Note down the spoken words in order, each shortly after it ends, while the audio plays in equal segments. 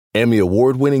Emmy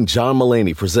award-winning John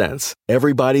Mulaney presents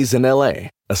Everybody's in L.A.,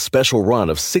 a special run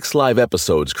of 6 live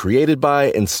episodes created by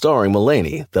and starring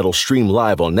Mulaney that'll stream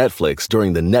live on Netflix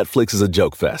during the Netflix is a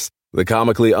Joke Fest. The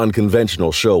comically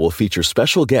unconventional show will feature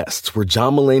special guests where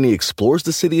John Mulaney explores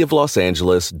the city of Los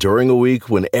Angeles during a week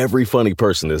when every funny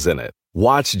person is in it.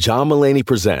 Watch John Mulaney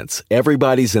Presents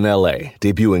Everybody's in L.A.,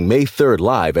 debuting May 3rd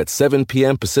live at 7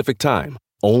 p.m. Pacific Time,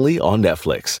 only on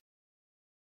Netflix.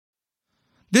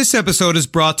 This episode is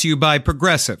brought to you by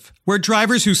Progressive, where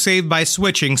drivers who save by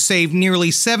switching save nearly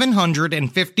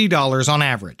 $750 on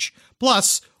average.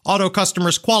 Plus, auto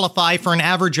customers qualify for an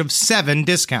average of 7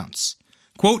 discounts.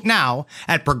 Quote now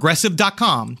at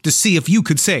Progressive.com to see if you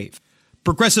could save.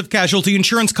 Progressive Casualty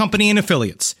Insurance Company and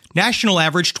Affiliates. National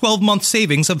average 12-month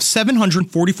savings of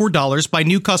 $744 by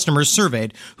new customers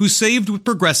surveyed who saved with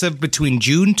Progressive between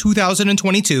June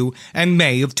 2022 and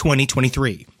May of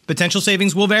 2023. Potential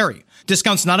savings will vary.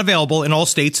 Discounts not available in all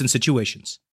states and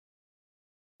situations.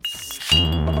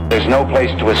 There's no place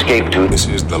to escape to. This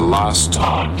is the last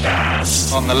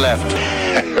podcast. On the left.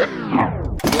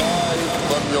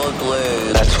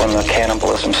 That's when the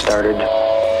cannibalism started.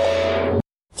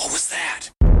 What was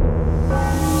that?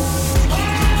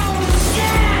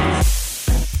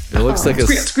 It looks like a...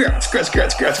 Snip.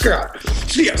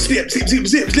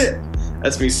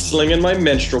 That's me slinging my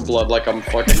menstrual blood like I'm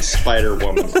fucking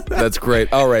Spider-Woman. That's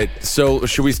great. All right, so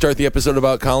should we start the episode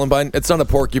about Columbine? It's not a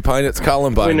porcupine, it's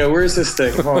Columbine. Wait, no, where's this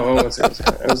thing? Oh, I was in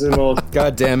the middle of...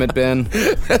 God damn it, Ben.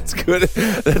 That's good.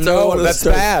 That's that's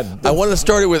bad. I want to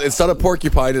start it with, it's not a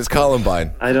porcupine, it's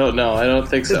Columbine. I don't know. I don't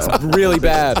think so. It's really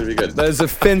bad. It's good. That is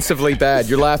offensively bad.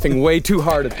 You're laughing way too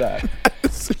hard at that.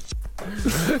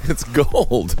 It's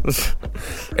gold.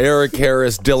 Eric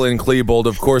Harris, Dylan Klebold.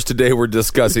 Of course, today we're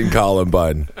discussing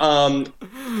Columbine.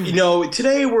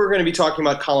 Today we're going to be talking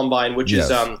about Columbine, which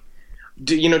is,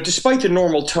 despite the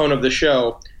normal tone of the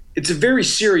show, it's a very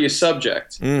serious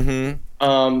subject. Mm-hmm.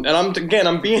 And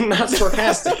I'm being not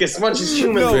sarcastic as much as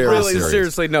humanly. No, really, serious.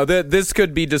 seriously, no. This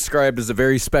could be described as a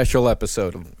very special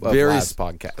episode of last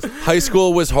podcast. High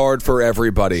school was hard for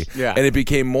everybody. Yeah. And it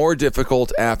became more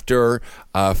difficult after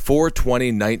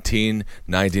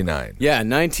 4/20/1999. Yeah,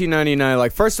 1999.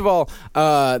 Like, first of all,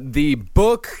 the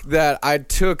book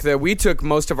that we took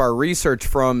most of our research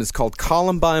from is called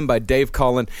Columbine by Dave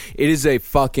Cullen. It is a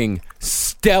fucking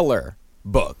stellar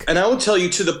book. And I will tell you,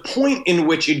 to the point in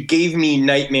which it gave me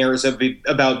nightmares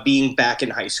about being back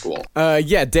in high school.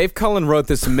 Dave Cullen wrote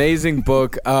this amazing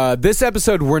book. This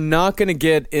episode, we're not going to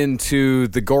get into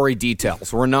the gory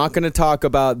details. We're not going to talk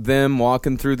about them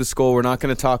walking through the school. We're not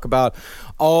going to talk about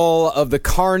all of the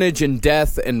carnage and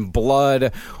death and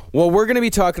blood. What we're going to be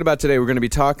talking about today, we're going to be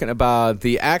talking about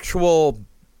the actual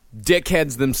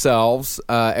dickheads themselves,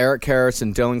 Eric Harris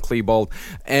and Dylan Klebold,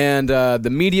 and the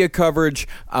media coverage,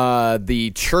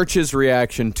 the church's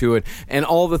reaction to it, and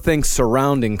all the things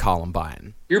surrounding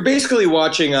Columbine. You're basically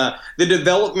watching the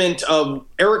development of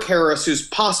Eric Harris, who's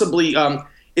possibly,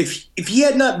 if he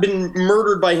had not been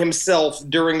murdered by himself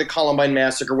during the Columbine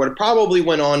massacre, would have probably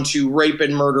went on to rape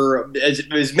and murder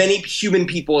as many human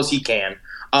people as he can.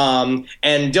 And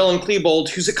Dylan Klebold,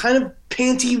 who's a kind of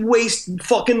panty-waist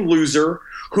fucking loser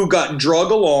who got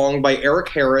drug along by Eric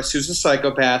Harris, who's a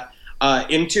psychopath,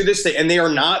 into this thing. And they are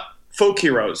not folk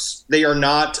heroes. They are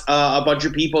not a bunch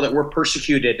of people that were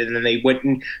persecuted and then they went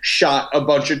and shot a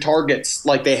bunch of targets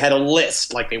like they had a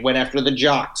list, like they went after the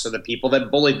jocks or the people that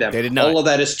bullied them. They did not. All of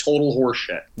that is total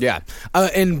horseshit. Yeah.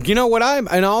 And you know what?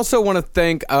 I also want to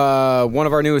thank one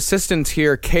of our new assistants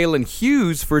here, Kaylin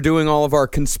Hughes, for doing all of our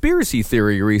conspiracy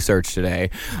theory research today.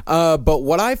 But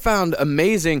what I found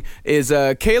amazing is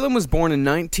Kaylin was born in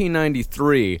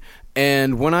 1993.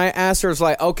 And when I asked her, I was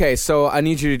like, okay, so I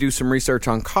need you to do some research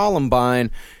on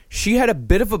Columbine, she had a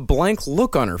bit of a blank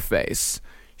look on her face.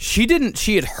 She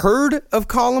had heard of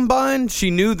Columbine.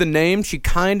 She knew the name. She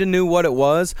kind of knew what it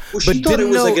was. Well, she thought it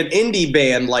was like an indie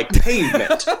band like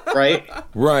Pavement, right?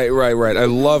 Right. I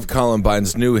love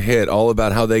Columbine's new hit, all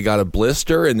about how they got a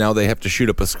blister and now they have to shoot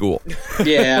up a school.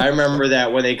 Yeah, I remember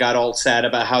that when they got all sad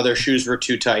about how their shoes were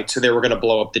too tight, so they were going to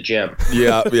blow up the gym.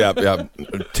 Yeah.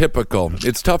 Typical.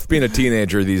 It's tough being a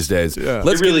teenager these days. Yeah.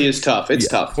 It really is tough. It's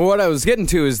tough. Well, what I was getting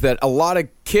to is that a lot of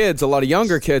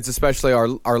younger kids, especially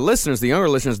our listeners, the younger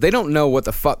listeners, they don't know what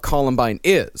the fuck Columbine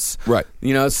is. Right.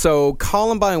 So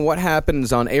Columbine, what happened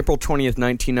is on April 20th,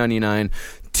 1999,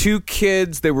 2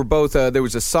 kids, they were both, there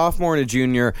was a sophomore and a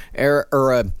junior,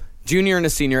 a junior and a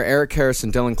senior, Eric Harris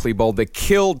and Dylan Klebold. They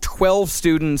killed 12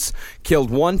 students, killed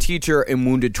 1 teacher, and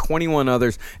wounded 21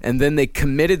 others, and then they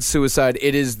committed suicide.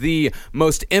 It is the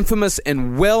most infamous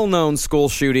and well-known school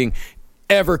shooting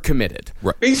ever committed.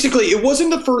 Right. Basically, it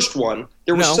wasn't the first one.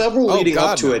 There were several leading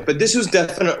up to no. it, but this was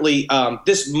definitely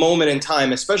this moment in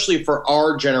time, especially for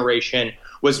our generation,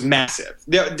 was massive.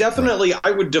 Definitely,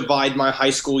 I would divide my high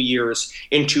school years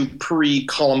into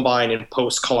pre-Columbine and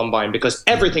post-Columbine because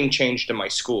everything changed in my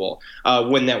school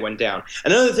when that went down.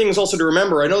 Another thing is also to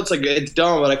remember, I know it's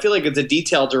dumb, but I feel like it's a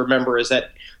detail to remember, is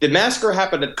that the massacre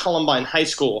happened at Columbine High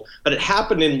School, but it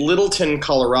happened in Littleton,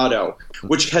 Colorado,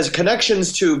 which has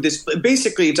connections to this.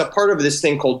 Basically, it's a part of this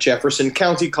thing called Jefferson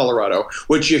County, Colorado,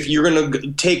 which, if you're going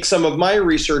to take some of my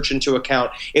research into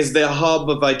account, is the hub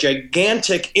of a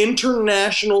gigantic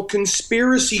international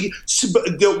conspiracy, just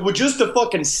the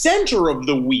fucking center of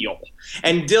the wheel.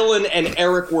 And Dylan and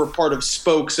Eric were part of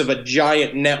spokes of a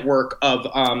giant network of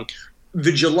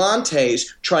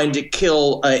vigilantes trying to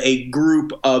kill a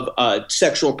group of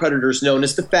sexual predators known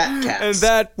as the Fat Cats. And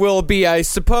that will be, I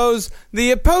suppose,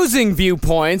 the opposing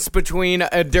viewpoints between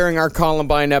during our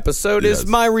Columbine episode is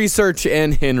my research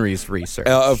and Henry's research.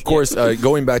 Of course,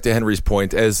 going back to Henry's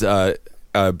point, as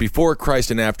before Christ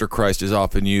and after Christ is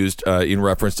often used in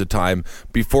reference to time.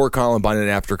 Before Columbine and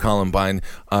after Columbine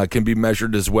can be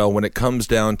measured as well when it comes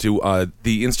down to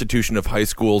the institution of high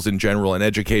schools in general and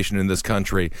education in this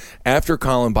country. After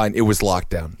Columbine, it was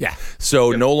lockdown. Yeah.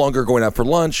 So no longer going out for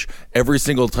lunch. Every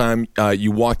single time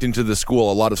you walked into the school,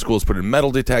 a lot of schools put in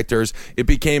metal detectors. It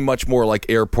became much more like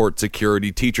airport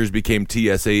security. Teachers became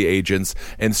TSA agents,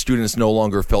 and students no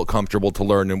longer felt comfortable to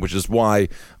learn, and which is why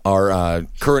our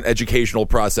current educational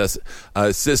process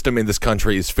system in this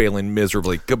country is failing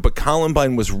miserably. But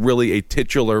Columbine was really a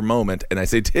titular moment, and I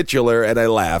say titular and I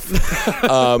laugh,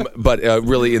 but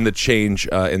really in the change,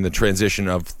 in the transition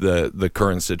of the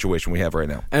current situation we have right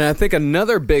now. And I think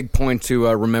another big point to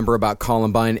remember about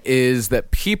Columbine is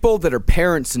that people that are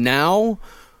parents now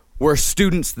were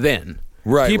students then.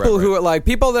 Right, people right. who are like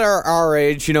people that are our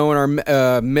age, in our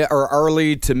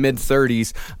early to mid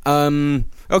 30s.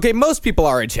 Okay, most people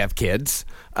our age have kids.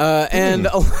 And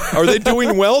are they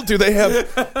doing well? Do they have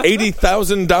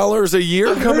 $80,000 a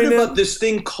year coming in? I've heard about this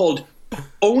thing called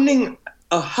owning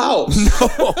a house.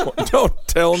 No, don't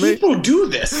tell me. People do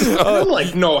this. And I'm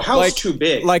like, no, house too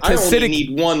big. Like I Hasidic- only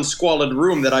need one squalid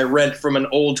room that I rent from an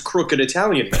old crooked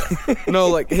Italian man. No,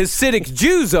 like Hasidic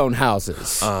Jews own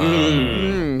houses.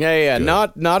 Yeah,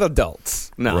 not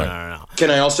adults. No, Right. no. Can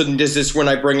I also, is this when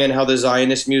I bring in how the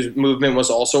Zionist movement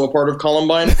was also a part of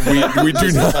Columbine? We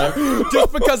do not.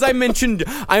 Just because I mentioned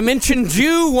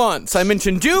Jew once, and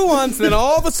then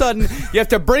all of a sudden you have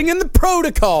to bring in the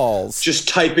protocols. Just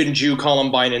type in Jew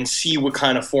Columbine and see what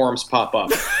kind of forms pop up.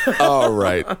 All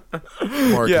right.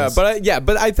 Marcus.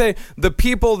 But I think the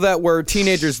people that were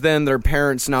teenagers then, their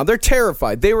parents now, they're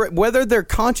terrified. They were, whether they're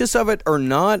conscious of it or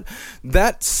not,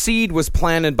 that seed was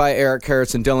planted by Eric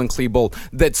Harris and Dylan Klebold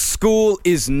that school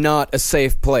is not a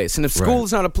safe place. And if school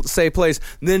is not a safe place,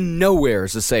 then nowhere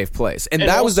is a safe place. And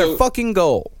that was their fucking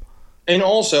goal. And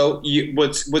also,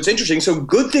 what's interesting, so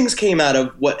good things came out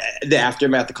of what the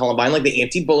aftermath of Columbine, like the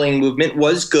anti-bullying movement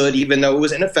was good, even though it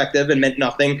was ineffective and meant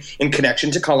nothing in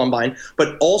connection to Columbine.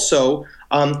 But also,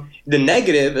 the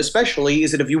negative, especially,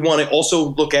 is that if you want to also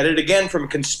look at it again from a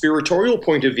conspiratorial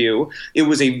point of view, it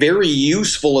was a very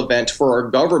useful event for our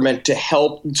government to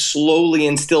help slowly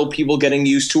instill people getting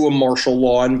used to a martial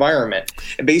law environment.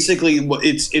 And basically,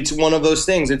 it's one of those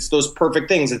things. It's those perfect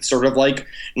things. It's sort of like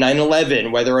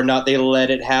 9/11, whether or not they let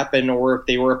it happen or if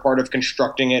they were a part of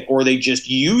constructing it or they just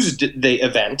used the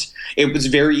event. It was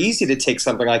very easy to take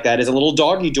something like that as a little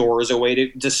doggy door, as a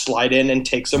way to slide in and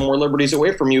take some more liberties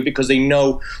away from you because they know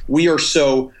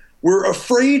we're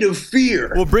afraid of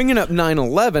fear. Well, bringing up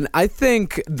 9/11, I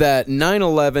think that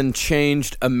 9/11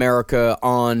 changed America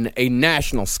on a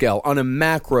national scale, on a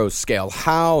macro scale,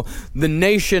 how the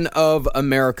nation of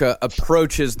America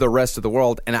approaches the rest of the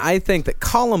world. And I think that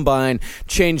Columbine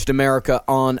changed America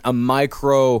on a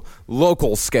micro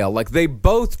local scale. Like, they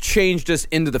both changed us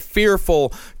into the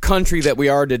fearful country that we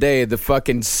are today, the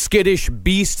fucking skittish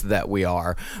beast that we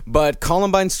are. But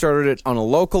Columbine started it on a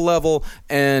local level,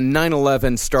 and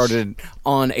 9/11 started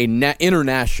on a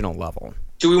international level.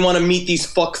 Do we want to meet these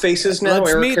fuck faces now,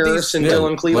 Eric Harris and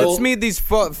Dylan Klebold? Let's meet these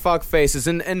fuck faces.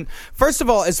 And first of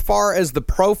all, as far as the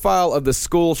profile of the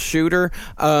school shooter,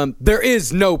 there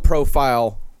is no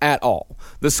profile at all.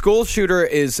 The school shooter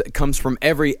comes from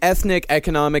every ethnic,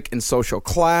 economic, and social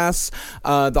class.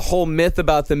 The whole myth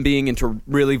about them being into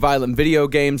really violent video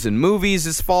games and movies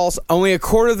is false. Only a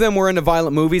quarter of them were into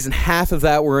violent movies, and half of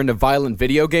that were into violent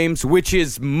video games, which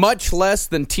is much less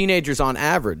than teenagers on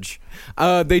average.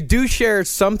 They do share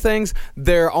some things.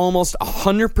 They're almost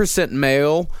 100%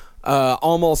 male.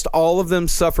 Almost all of them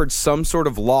suffered some sort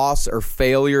of loss or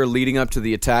failure leading up to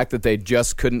the attack that they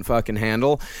just couldn't fucking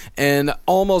handle. And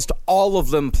almost all of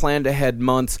them planned ahead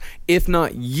months, if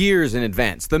not years in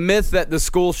advance. The myth that the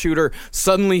school shooter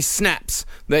suddenly snaps,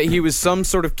 that he was some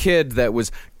sort of kid that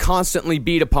was constantly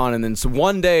beat upon, and then so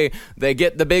one day they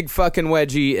get the big fucking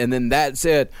wedgie, and then that's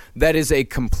it. That is a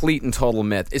complete and total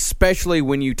myth, especially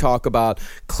when you talk about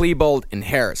Klebold and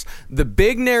Harris. The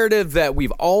big narrative that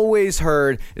we've always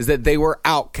heard is that they were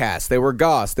outcasts, they were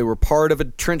goths, they were part of a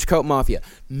trenchcoat mafia.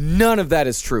 None of that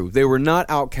is true. They were not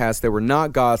outcasts, they were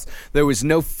not goths. There was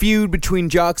no feud between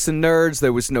jocks and nerds,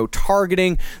 there was no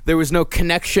targeting, there was no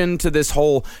connection to this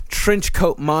whole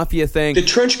trenchcoat mafia thing. The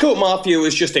trenchcoat mafia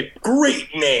was just a great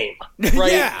name,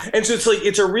 right? Yeah. And so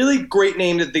it's a really great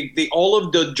name that they all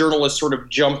of the journalists sort of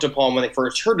jumped upon when they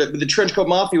first heard it. But the trenchcoat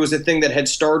mafia was a thing that had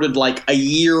started like a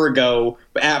year ago,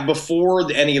 before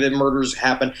any of the murders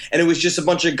happened, and it was just a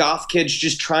bunch of goth kids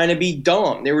just trying to be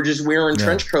dumb. They were just wearing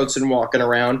trench coats and walking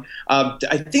around.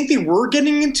 I think they were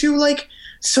getting into like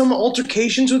some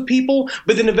altercations with people,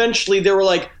 but then eventually they were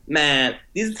like, man,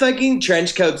 these fucking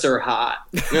trench coats are hot.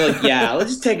 And they're like, yeah,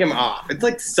 let's just take them off. It's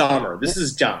like summer. This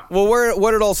is dumb. Well,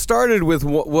 what it all started with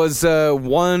was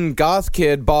one goth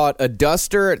kid bought a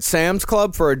duster at Sam's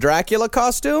Club for a Dracula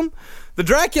costume. The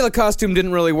Dracula costume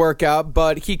didn't really work out,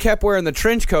 but he kept wearing the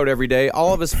trench coat every day.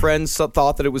 All of his friends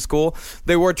thought that it was cool.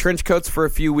 They wore trench coats for a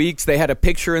few weeks. They had a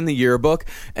picture in the yearbook,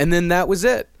 and then that was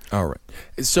it. All right.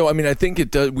 So, I mean, I think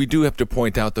it does. We do have to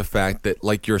point out the fact that,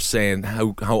 like you're saying,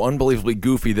 how unbelievably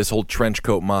goofy this whole trench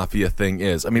coat mafia thing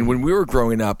is. I mean, when we were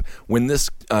growing up, when this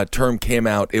term came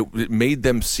out, it made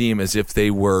them seem as if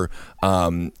they were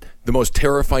the most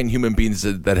terrifying human beings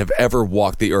that have ever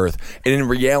walked the earth. And in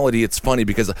reality, it's funny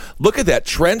because look at that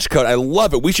trench coat. I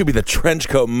love it. We should be the trench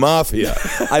coat mafia.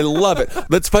 I love it.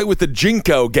 Let's fight with the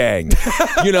Jinko gang.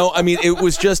 You know, I mean,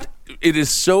 it is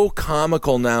so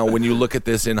comical now when you look at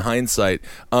this in hindsight.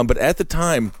 But at the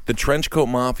time, the trench coat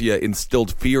mafia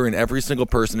instilled fear in every single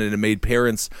person, and it made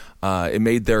parents, it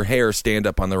made their hair stand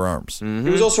up on their arms. Mm-hmm.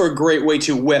 It was also a great way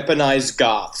to weaponize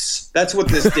goths. That's what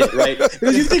this did, right?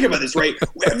 Because you think about this, right?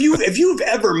 If you've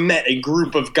ever met a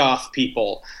group of goth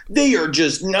people, they are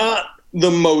just not the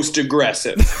most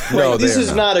aggressive. Right? No, this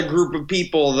is not a group of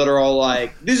people that are all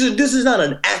like, this is not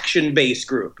an action-based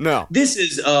group. No. This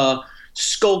is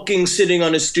skulking, sitting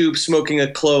on a stoop, smoking a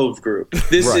clove group.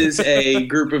 This is a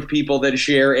group of people that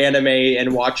share anime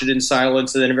and watch it in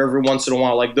silence, and then every once in a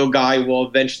while, like, the guy will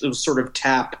eventually sort of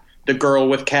tap the girl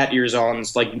with cat ears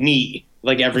on's like knee,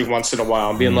 like every once in a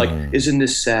while, and being like, "Isn't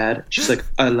this sad?" She's like,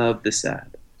 "I love the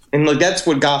sad," and like that's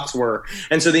what goths were.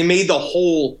 And so they made the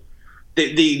whole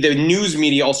the news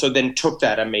media also then took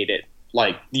that and made it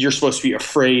like you're supposed to be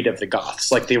afraid of the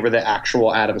goths, like they were the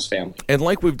actual Addams family. And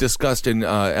like we've discussed in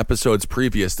episodes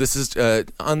previous, this is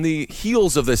on the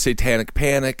heels of the satanic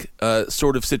panic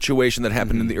sort of situation that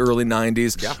happened in the early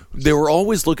 90s. Yeah. They were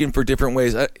always looking for different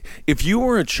ways. If you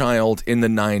were a child in the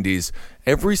 90s,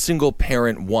 every single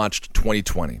parent watched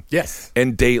 2020. Yes.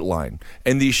 And Dateline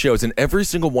and these shows, and every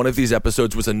single one of these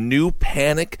episodes was a new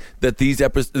panic that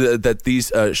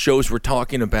these shows were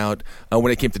talking about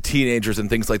when it came to teenagers and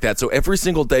things like that. So every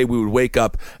single day we would wake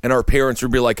up and our parents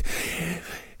would be like,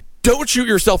 "Don't shoot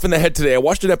yourself in the head today. I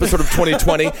watched an episode of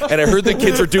 2020 and I heard the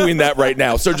kids are doing that right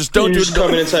now. So just don't do it." Just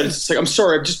coming inside. It's like, I'm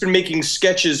sorry, I've just been making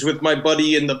sketches with my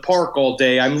buddy in the park all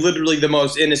day. I'm literally the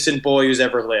most innocent boy who's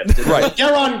ever lived. And right. Like,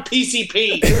 you're on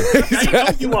PCP. I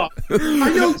know you are. I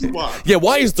know you are. Yeah,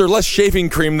 why is there less shaving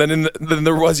cream than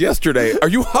there was yesterday? Are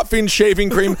you huffing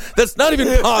shaving cream? That's not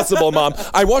even possible, Mom.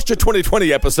 I watched a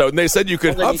 2020 episode and they said you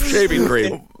could huff shaving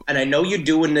cream. And I know you're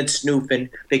doing that snooping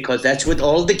because that's what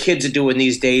all the kids are doing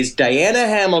these days. Diana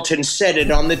Hamilton said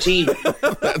it on the TV.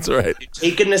 That's right. They're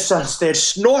taking the sauce. They're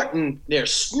snorting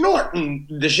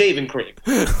the shaving cream.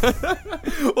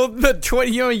 Well,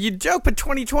 you joke, but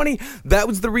 2020, that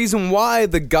was the reason why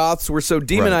the goths were so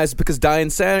demonized, because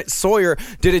Diane Sawyer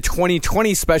did a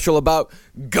 2020 special about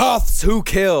goths who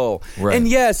kill. Right. And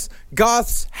yes,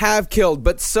 goths have killed,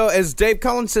 but so, as Dave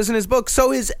Collins says in his book,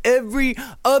 so is every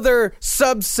other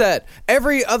subset,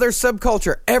 every other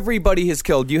subculture. Everybody has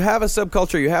killed. You have a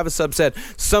subculture, you have a subset.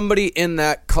 Somebody in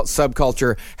that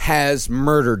subculture has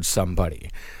murdered somebody.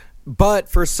 But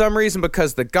for some reason,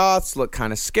 because the goths look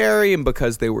kind of scary and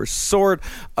because they were sort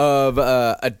of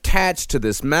attached to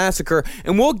this massacre,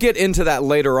 and we'll get into that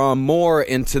later on, more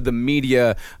into the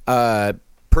media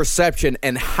perception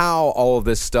and how all of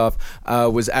this stuff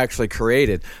was actually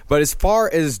created. But as far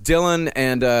as Dylan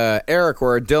and Eric,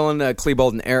 or Dylan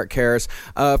Klebold and Eric Harris,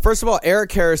 first of all,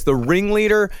 Eric Harris, the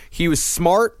ringleader, he was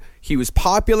smart. He was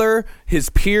popular. His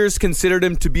peers considered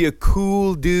him to be a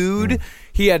cool dude.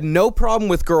 He had no problem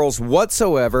with girls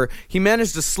whatsoever. He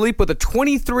managed to sleep with a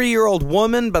 23-year-old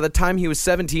woman by the time he was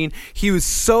 17. He was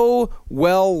so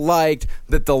well-liked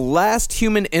that the last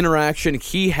human interaction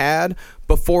he had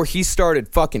before he started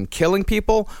fucking killing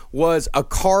people was a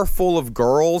car full of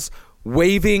girls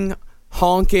waving,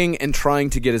 honking, and trying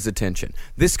to get his attention.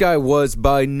 This guy was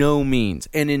by no means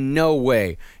and in no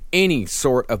way any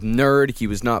sort of nerd. He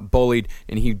was not bullied,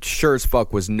 and he sure as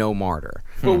fuck was no martyr.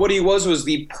 But what he was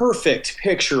the perfect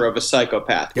picture of a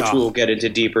psychopath, which we'll get into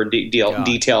deeper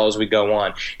detail as we go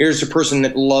on. Here's a person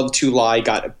that loved to lie,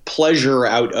 got pleasure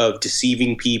out of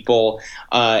deceiving people,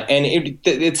 and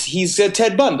he's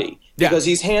Ted Bundy. Because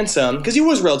he's handsome, because he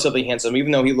was relatively handsome,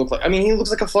 even though he looks like, he looks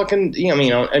like a fucking,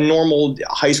 a normal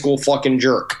high school fucking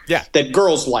jerk. Yeah. That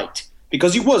girls liked.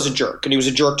 Because he was a jerk, and he was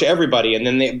a jerk to everybody. And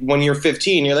then when you're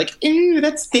 15, you're like, ew,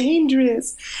 that's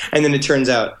dangerous. And then it turns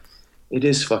out, it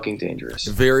is fucking dangerous.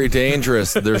 Very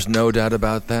dangerous. There's no doubt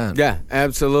about that. Yeah,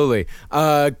 absolutely.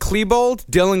 Dylan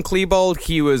Klebold,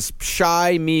 he was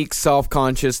shy, meek,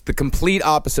 self-conscious, the complete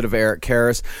opposite of Eric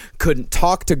Harris. Couldn't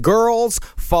talk to girls,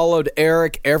 followed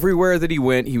Eric everywhere that he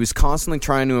went. He was constantly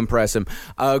trying to impress him.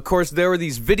 Of course, there were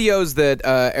these videos that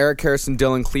Eric Harris and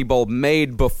Dylan Klebold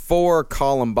made before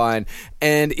Columbine.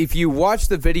 And if you watch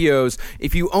the videos,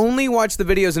 if you only watch the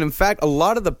videos, and in fact, a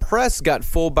lot of the press got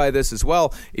fooled by this as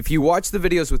well. If you watch the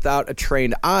videos without a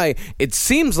trained eye, it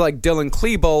seems like Dylan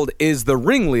Klebold is the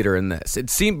ringleader in this. It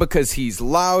seemed because he's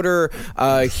louder,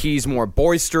 he's more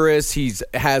boisterous, he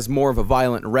has more of a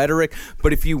violent rhetoric.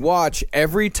 But if you watch,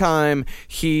 every time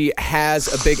he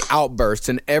has a big outburst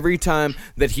and every time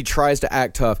that he tries to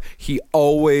act tough, he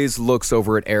always looks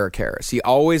over at Eric Harris. He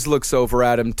always looks over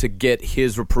at him to get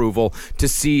his approval, to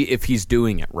see if he's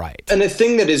doing it right. And the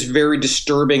thing that is very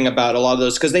disturbing about a lot of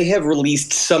those, because they have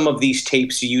released some of these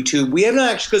tapes to YouTube. We haven't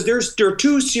actually, because there are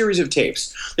two series of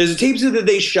tapes. There's the tapes that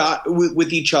they shot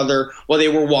with each other while they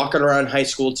were walking around high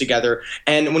school together.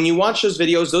 And when you watch those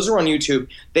videos, those are on YouTube.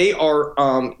 They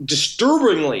are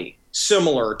disturbingly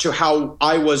similar to how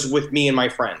I was with me and my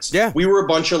friends. Yeah. We were a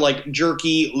bunch of like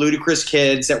jerky, ludicrous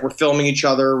kids that were filming each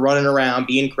other, running around,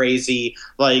 being crazy,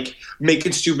 like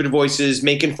making stupid voices,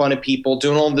 making fun of people,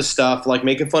 doing all this stuff, like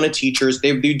making fun of teachers.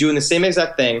 They'd be doing the same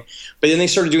exact thing. But then they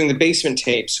started doing the basement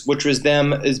tapes, which was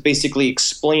them as basically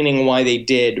explaining why they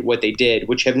did what they did,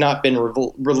 which have not been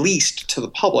released to the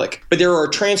public. But there are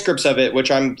transcripts of it,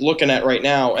 which I'm looking at right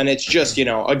now. And it's just,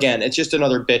 again, it's just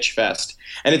another bitch fest.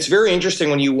 And it's very interesting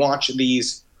when you watch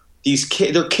these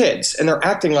kids. They're kids, and they're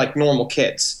acting like normal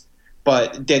kids.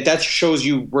 But that shows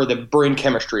you where the brain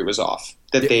chemistry was off.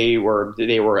 That they were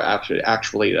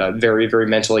actually very, very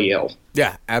mentally ill.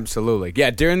 Yeah, absolutely. Yeah,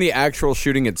 during the actual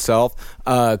shooting itself,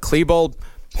 Klebold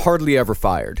hardly ever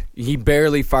fired. He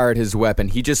barely fired his weapon.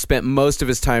 He just spent most of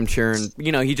his time cheering.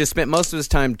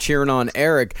 Cheering on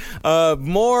Eric.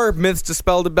 More myths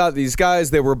dispelled about these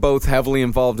guys. They were both heavily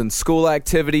involved in school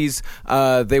activities.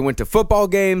 They went to football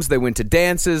games. They went to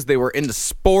dances. They were into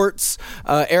sports.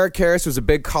 Eric Harris was a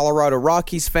big Colorado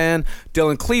Rockies fan.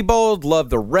 Dylan Klebold loved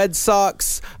the Red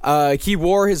Sox. He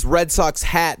wore his Red Sox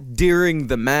hat during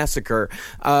the massacre.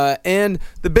 And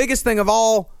the biggest thing of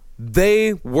all,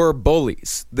 they were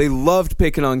bullies. They loved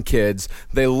picking on kids.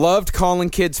 They loved calling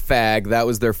kids fag. That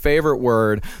was their favorite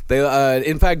word.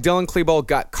 In fact, Dylan Klebold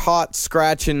got caught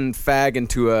scratching fag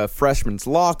into a freshman's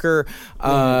locker.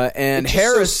 And it's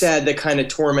Harris, so sad the kind of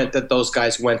torment that those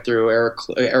guys went through.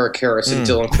 Eric Harris and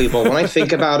Dylan Klebold. When I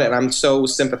think about it, I'm so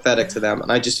sympathetic to them,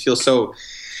 and I just feel so.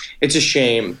 It's a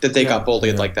shame that they got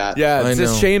bullied like that. Yeah, it's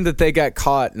a shame that they got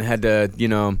caught and had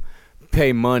to,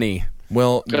 pay money.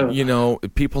 Well,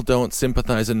 people don't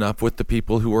sympathize enough with the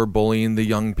people who are bullying the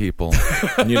young people.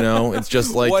 It's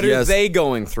just like, what are they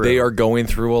going through? They are going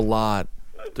through a lot.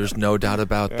 There's no doubt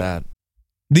about that.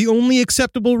 The only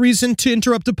acceptable reason to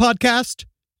interrupt a podcast?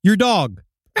 Your dog.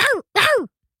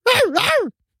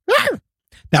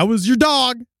 That was your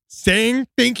dog saying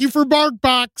thank you for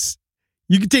BarkBox.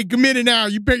 You can take a minute now.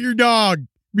 You pet your dog.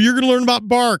 But you're going to learn about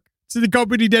Bark. It's the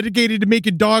company dedicated to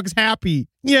making dogs happy.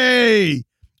 Yay!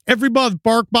 Every month,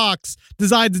 BarkBox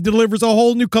designs and delivers a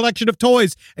whole new collection of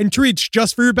toys and treats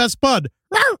just for your best bud.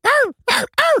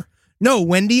 No,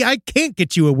 Wendy, I can't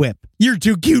get you a whip. You're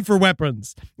too cute for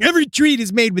weapons. Every treat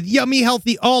is made with yummy,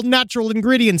 healthy, all-natural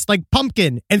ingredients like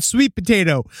pumpkin and sweet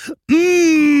potato.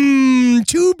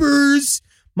 Tubers.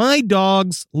 My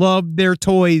dogs love their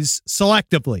toys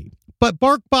selectively, but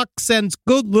BarkBox sends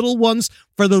good little ones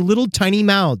for their little tiny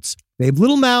mouths. They have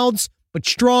little mouths, but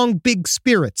strong, big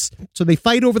spirits. So they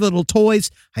fight over the little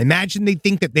toys. I imagine they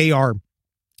think that they are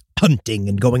hunting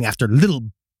and going after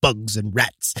little bugs and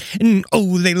rats. And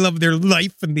oh, they love their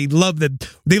life, and they love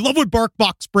what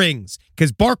BarkBox brings,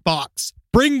 because BarkBox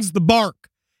brings the bark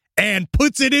and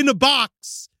puts it in a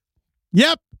box.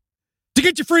 Yep. To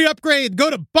get your free upgrade, go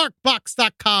to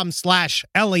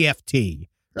barkbox.com/LEFT.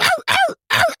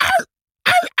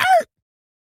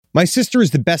 My sister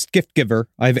is the best gift giver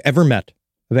I've ever met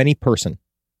of any person.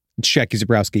 It's Jackie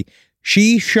Zabrowski.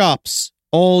 She shops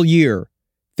all year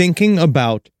thinking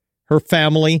about her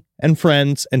family and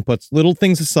friends and puts little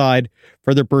things aside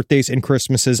for their birthdays and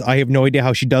Christmases. I have no idea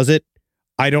how she does it.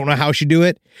 I don't know how she do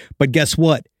it. But guess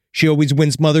what? She always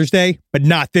wins Mother's Day, but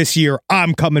not this year.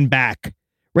 I'm coming back.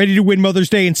 Ready to win Mother's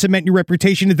Day and cement your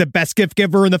reputation as the best gift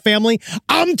giver in the family?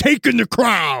 I'm taking the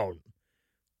crown.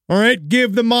 All right,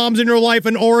 give the moms in your life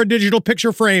an Aura digital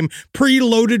picture frame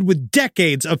preloaded with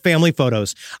decades of family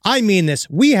photos. I mean this.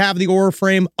 We have the Aura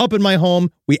frame up in my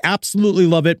home. We absolutely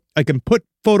love it. I can put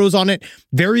photos on it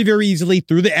very, very easily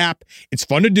through the app. It's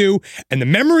fun to do, and the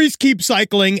memories keep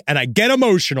cycling, and I get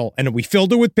emotional. And we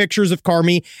filled it with pictures of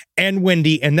Carmi and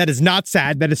Wendy, and that is not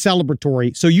sad. That is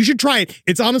celebratory. So you should try it.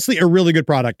 It's honestly a really good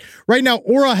product. Right now,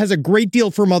 Aura has a great deal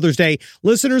for Mother's Day.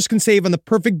 Listeners can save on the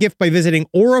perfect gift by visiting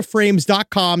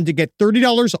auraframes.com to get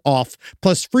 $30 off,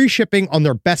 plus free shipping on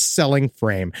their best-selling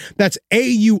frame. That's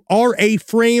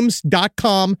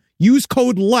auraframes.com. Use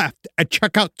code LEFT at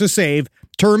checkout to save.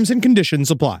 Terms and conditions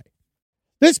apply.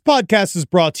 This podcast is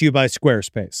brought to you by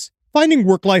Squarespace. Finding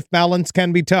work-life balance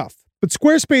can be tough, but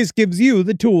Squarespace gives you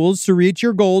the tools to reach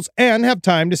your goals and have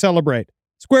time to celebrate.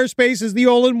 Squarespace is the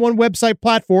all-in-one website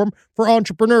platform for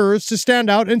entrepreneurs to stand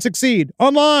out and succeed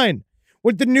online.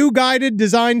 With the new guided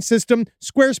design system,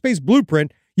 Squarespace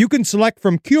Blueprint, you can select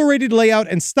from curated layout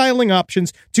and styling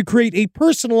options to create a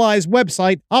personalized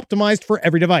website optimized for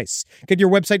every device. Get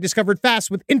your website discovered fast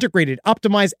with integrated,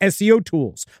 optimized SEO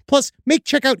tools. Plus, make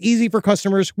checkout easy for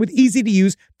customers with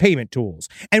easy-to-use payment tools.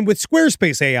 And with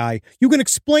Squarespace AI, you can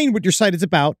explain what your site is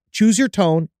about, choose your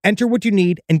tone, enter what you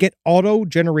need, and get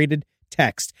auto-generated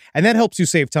text. And that helps you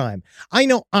save time. I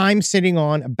know I'm sitting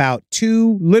on about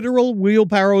 2 literal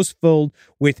wheelbarrows filled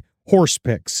with horse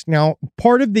pics. Now,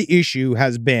 part of the issue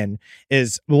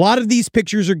is a lot of these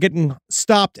pictures are getting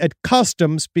stopped at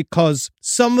customs because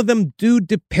some of them do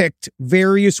depict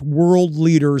various world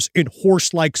leaders in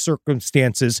horse-like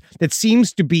circumstances that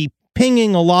seems to be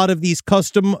pinging a lot of these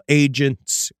custom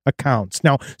agents' accounts.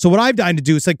 Now, so what I've done to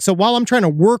do is so while I'm trying to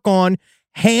work on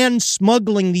hand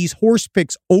smuggling these horse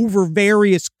pics over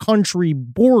various country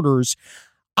borders,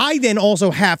 I then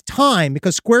also have time,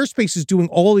 because Squarespace is doing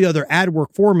all the other ad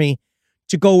work for me,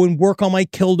 to go and work on my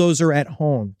Killdozer at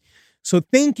home. So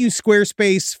thank you,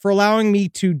 Squarespace, for allowing me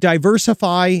to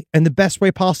diversify in the best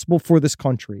way possible for this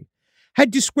country.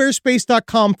 Head to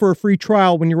squarespace.com for a free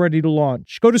trial when you're ready to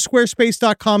launch. Go to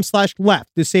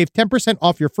squarespace.com/left to save 10%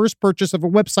 off your first purchase of a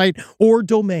website or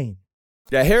domain.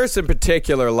 Yeah, Harris in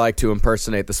particular liked to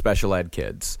impersonate the special ed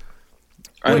kids.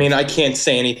 I mean, I can't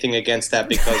say anything against that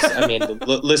because, I mean,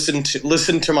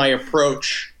 listen to my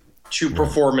approach to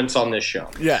performance on this show.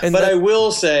 Yeah. But I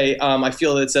will say I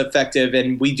feel it's effective,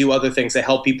 and we do other things to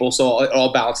help people so it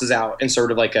all balances out in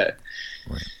sort of like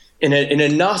in a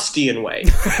Gnostian way.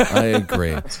 I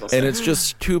agree. And it's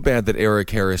just too bad that Eric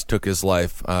Harris took his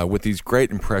life with these great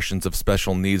impressions of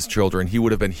special needs children. He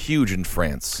would have been huge in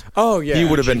France. Oh, yeah. He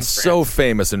would have been so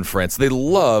famous in France. They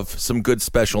love some good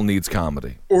special needs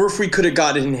comedy. Or if we could have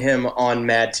gotten him on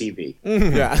Mad TV.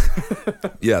 Mm-hmm. Yeah.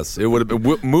 Yes, it would have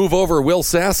been move over Will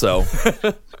Sasso.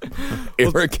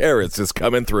 Eric Harris is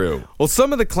coming through. Well,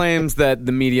 some of the claims that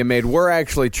the media made were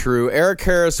actually true. Eric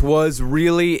Harris was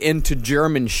really into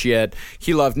German shit.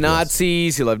 He loved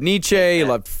Nazis, he loved Nietzsche, he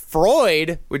loved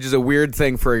Freud, which is a weird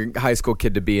thing for a high school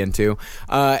kid to be into,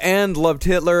 and loved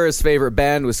Hitler. His favorite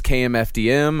band was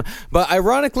KMFDM. But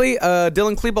ironically,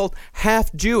 Dylan Klebold,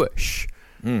 half Jewish.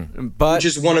 But which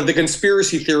is one of the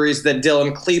conspiracy theories that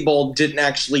Dylan Klebold didn't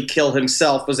actually kill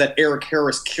himself, was that Eric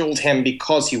Harris killed him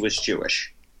because he was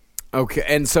Jewish. Okay,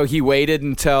 and so he waited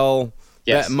until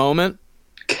that moment?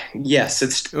 Yes,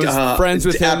 it's friends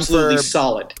with him absolutely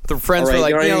solid. The friends were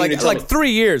like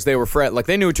 3 years they were friends. Like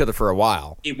they knew each other for a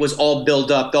while. It was all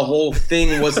built up. The whole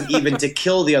thing wasn't even to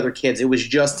kill the other kids. It was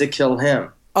just to kill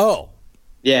him. Oh.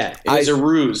 Yeah, it was a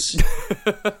ruse.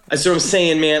 That's what I'm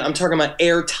saying, man. I'm talking about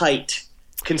airtight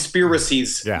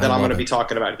conspiracies that I'm going to be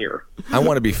talking about here. I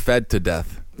want to be fed to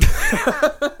death.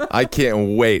 I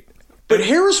can't wait. But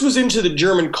Harris was into the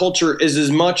German culture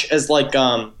as much as like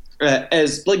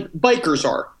bikers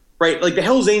are, right? Like the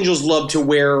Hells Angels love to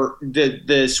wear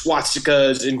the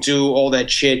swastikas and do all that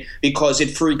shit because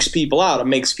it freaks people out. It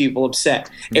makes people upset.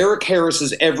 Eric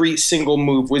Harris's every single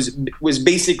move was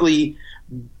basically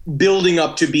building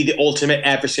up to be the ultimate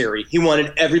adversary. He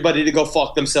wanted everybody to go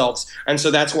fuck themselves, and so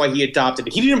that's why he adopted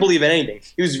it. He didn't believe in anything.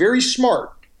 He was very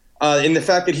smart in the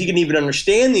fact that he can even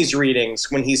understand these readings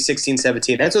when he's 16,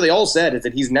 17. That's what they all said, is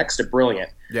that he's next to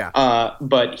brilliant. Yeah.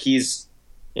 But he's,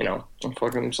 a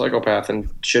fucking psychopath and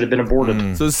should have been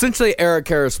aborted. So essentially, Eric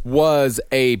Harris was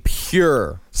a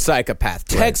pure psychopath,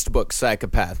 textbook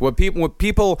psychopath. What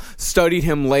people studied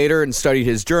him later and studied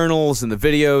his journals and the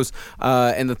videos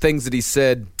and the things that he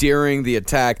said during the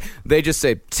attack, they just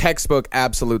say textbook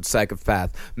absolute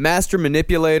psychopath. Master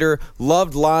manipulator,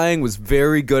 loved lying, was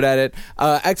very good at it.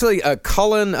 Actually,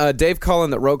 Dave Cullen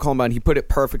that wrote Columbine, he put it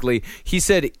perfectly. He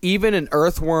said, even an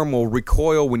earthworm will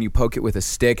recoil when you poke it with a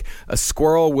stick. A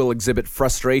squirrel will exhibit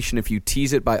frustration if you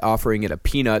tease it by offering it a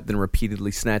peanut, then repeatedly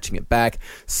snatching it back.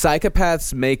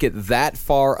 Psychopaths make it that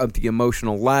far up the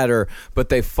emotional ladder, but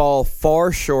they fall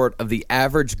far short of the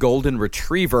average golden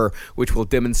retriever, which will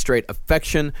demonstrate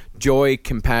affection, joy,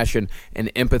 compassion, and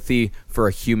empathy for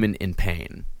a human in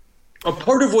pain. A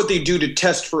part of what they do to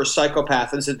test for a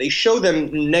psychopath is that they show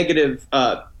them negative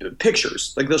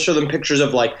pictures. Like they'll show them pictures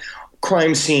of like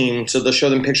crime scenes, so they'll show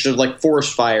them pictures of like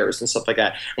forest fires and stuff like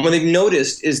that. And what they've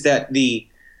noticed is that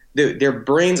their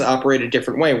brains operate a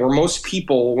different way, where most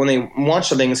people, when they watch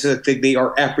something, it's like they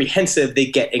are apprehensive, they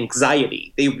get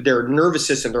anxiety. Their nervous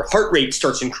system, their heart rate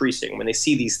starts increasing when they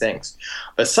see these things.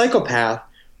 A psychopath,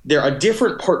 a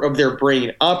different part of their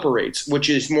brain operates,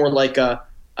 which is more like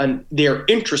they're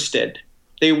interested.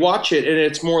 They watch it and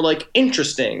it's more like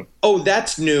interesting. Oh,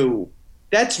 that's new.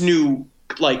 That's new.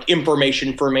 Like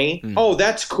information for me. Oh,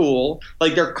 that's cool.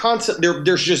 Like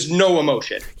there's just no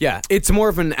emotion. Yeah, it's more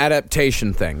of an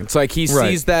adaptation thing. It's like he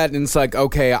sees that and it's like,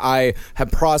 okay, I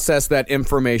have processed that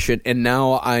information and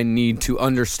now I need to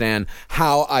understand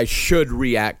how I should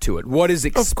react to it. What is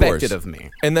expected of me?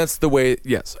 And that's the way,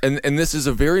 yes. And this is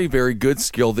a very, very good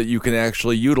skill that you can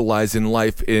actually utilize in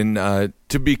life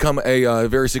to become a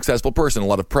very successful person. A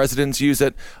lot of presidents use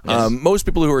it. Yes. Most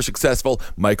people who are successful,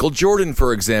 Michael Jordan,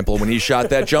 for example, when he shot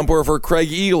that jumper for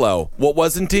Craig Elo, what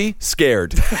wasn't he?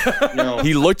 Scared. No.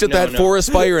 He looked at that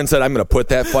forest fire and said, I'm going to put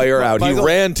that fire out. He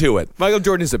ran to it. Michael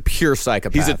Jordan is a pure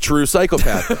psychopath. He's a true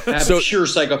psychopath. Pure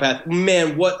psychopath.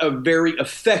 Man, what a very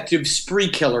effective spree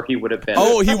killer he would have been.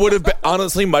 Oh, he would have been.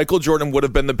 Honestly, Michael Jordan would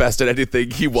have been the best at anything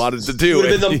he wanted to do. He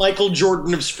would have been the Michael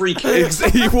Jordan of spree killers.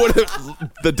 He would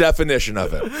have the definition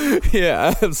of it.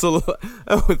 Yeah, absolutely.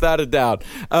 Without a doubt.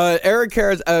 Eric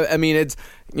Harris, it's,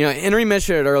 Henry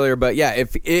mentioned it earlier, but yeah,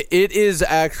 if it is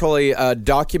actually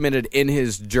documented in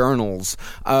his journals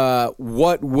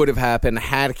what would have happened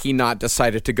had he not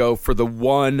decided to go for the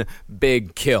one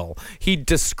big kill. He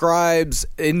describes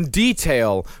in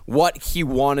detail what he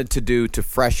wanted to do to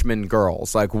freshman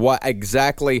girls, like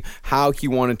how he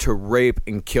wanted to rape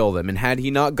and kill them. And had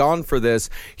he not gone for this,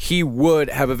 he would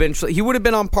have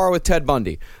been on par with Ted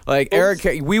Bundy. Like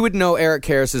we would know Eric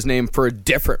Harris's name for a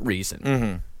different reason.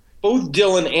 Mm-hmm. Both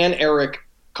Dylan and Eric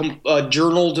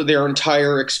journaled their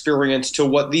entire experience to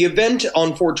what the event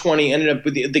on 420 ended up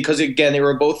with, because, again, they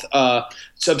were both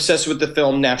obsessed with the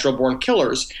film Natural Born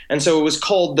Killers. And so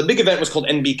the big event was called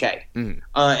NBK. Mm-hmm.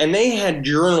 And they had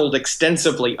journaled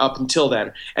extensively up until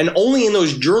then. And only in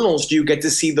those journals do you get to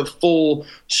see the full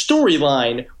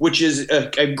storyline, which is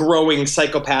a growing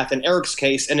psychopath in Eric's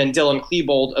case, and in Dylan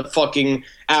Klebold, a fucking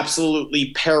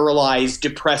absolutely paralyzed,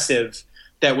 depressive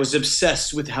that was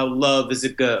obsessed with how love is a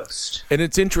ghost. And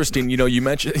it's interesting, you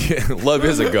mentioned love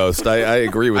is a ghost. I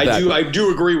agree with that. I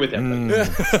do agree with him.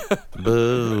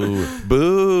 Boo.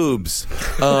 Boobs.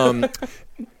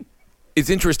 It's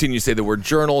interesting you say the word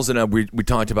journals, and we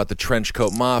talked about the trench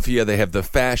coat mafia. They have the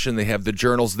fashion, they have the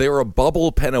journals. They were a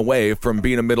bubble pen away from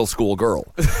being a middle school girl.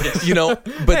 But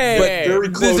very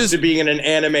close to being in an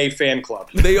anime fan club.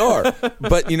 They are,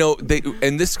 but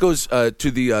and this goes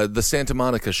to the Santa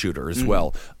Monica shooter as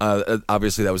well.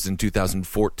 Obviously, that was in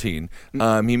 2014.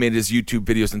 He made his YouTube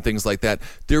videos and things like that.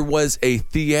 There was a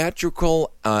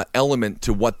theatrical element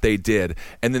to what they did,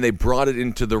 and then they brought it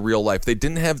into the real life. They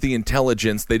didn't have the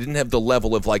intelligence. They didn't have the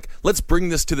level of like, let's bring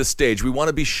this to the stage. We want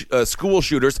to be school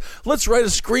shooters. Let's write a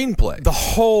screenplay. The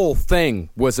whole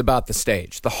thing was about the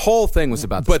stage. The whole thing was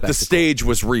about the spectacle. The stage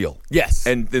was real. Yes.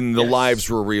 And then the lives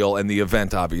were real, and the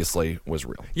event obviously was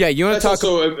real. Yeah, you want to talk...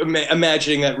 also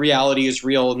imagining that reality is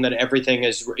real and that everything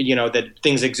is, that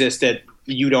things exist, that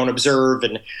you don't observe,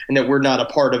 and that we're not a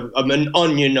part of an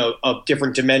onion of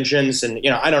different dimensions. And,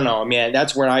 I don't know, man,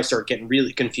 that's where I start getting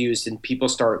really confused and people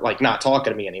start like not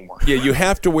talking to me anymore. Yeah, you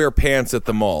have to wear pants at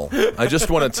the mall. I just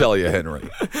want to tell you, Henry.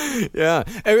 Yeah.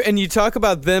 And you talk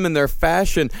about them and their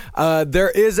fashion. There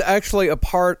is actually a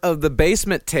part of the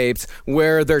basement tapes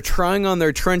where they're trying on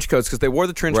their trench coats, because they wore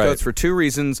the trench coats for two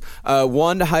reasons.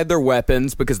 One, to hide their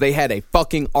weapons, because they had a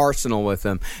fucking arsenal with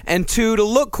them. And two, to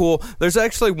look cool. There's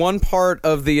actually one part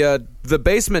of the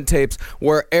basement tapes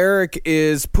where Eric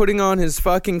is putting on his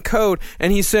fucking coat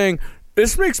and he's saying,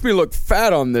 "This makes me look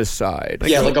fat on this side."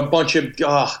 Yeah, like a bunch of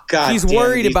God. He's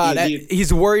worried about it.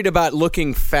 He's worried about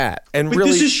looking fat, but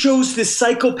this just shows the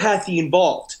psychopathy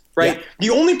involved, right? Yeah. The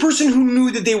only person who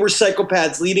knew that they were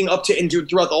psychopaths leading up to and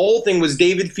throughout the whole thing was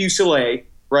David Fuselier,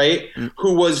 right?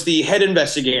 Who was the head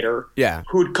investigator? Yeah,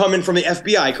 who had come in from the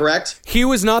FBI, correct? He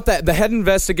was not that. The head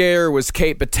investigator was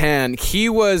Kate Batan. He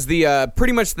was the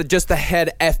pretty much just the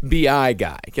head FBI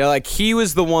guy. Like he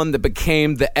was the one that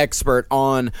became the expert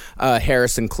on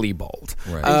Harrison Klebold.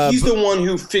 Right. He's the one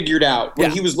who figured out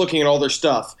when he was looking at all their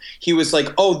stuff. He was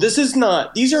like, "Oh,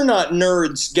 these are not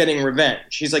nerds getting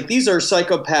revenge." He's like, "These are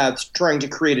psychopaths trying to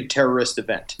create a terrorist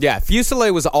event." Yeah,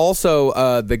 Fuselier was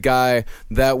also the guy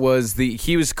that was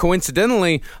he was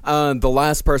coincidentally the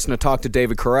last person to talk to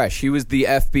David Koresh. He was the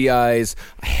FBI's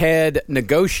head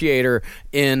negotiator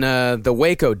in the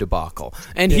Waco debacle,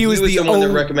 and he was the one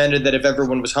that recommended that if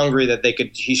everyone was hungry, that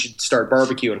he should start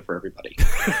barbecuing for everybody,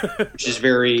 which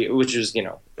is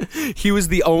He was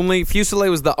the only Fuselier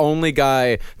was the only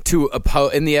guy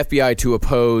in the FBI to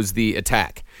oppose the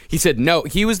attack. He said no.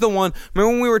 He was the one.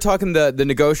 Remember when we were talking the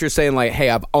negotiator saying like, "Hey,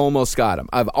 I've almost got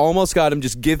him.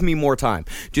 Just give me more time.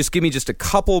 Just give me just a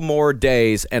couple more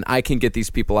days, and I can get these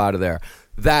people out of there."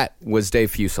 That was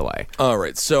Dave Fuselier. All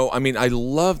right. So, I mean, I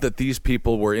love that these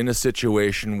people were in a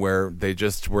situation where they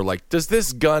just were like, "Does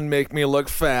this gun make me look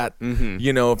fat?" Mm-hmm.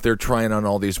 If they're trying on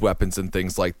all these weapons and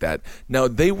things like that. Now,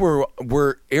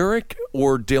 were Eric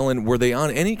or Dylan, were they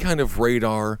on any kind of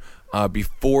radar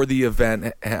before the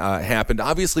event happened?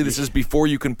 Obviously, this is before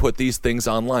you can put these things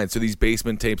online. So these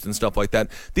basement tapes and stuff like that,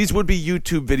 these would be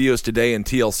YouTube videos today, and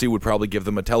TLC would probably give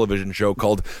them a television show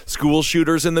called School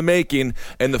Shooters in the Making,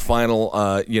 and the final,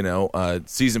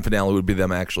 season finale would be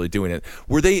them actually doing it.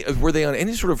 Were they on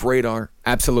any sort of radar?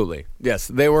 Absolutely, yes.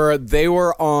 They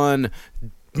were on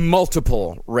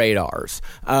multiple radars.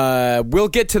 We'll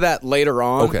get to that later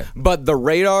on. Okay. But the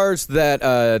radars that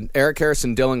Eric Harris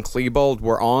and Dylan Klebold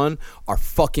were on are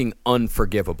fucking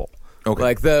unforgivable. Okay.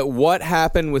 Like what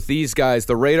happened with these guys,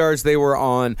 the radars they were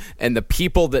on, and the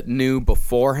people that knew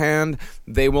beforehand,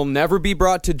 they will never be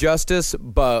brought to justice,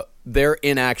 but their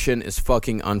inaction is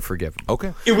fucking unforgivable.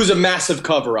 Okay. It was a massive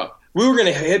cover-up. We were going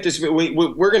to hit this.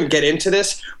 We're going to get into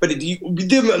this, but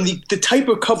the type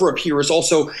of cover-up here is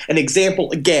also an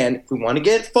example, again, if we want to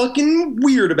get fucking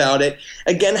weird about it,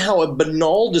 again, how a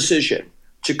banal decision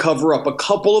to cover up a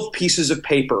couple of pieces of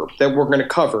paper that we're going to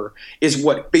cover is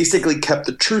what basically kept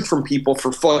the truth from people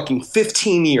for fucking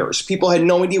 15 years. People had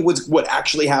no idea what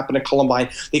actually happened at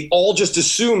Columbine. They all just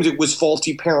assumed it was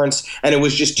faulty parents, and it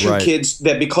was just two kids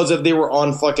that because they were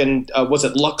on fucking, was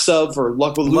it Luxov or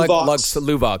Luvox?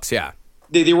 Luvox, yeah.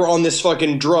 They were on this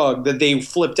fucking drug that they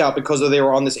flipped out because they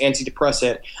were on this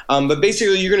antidepressant. But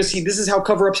basically, you're going to see this is how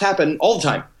cover-ups happen all the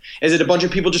time. Is it a bunch of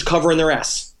people just covering their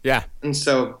ass? Yeah. And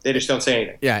so they just don't say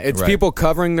anything. Yeah, it's people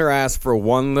covering their ass for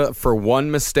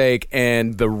one mistake,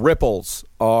 and the ripples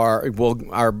are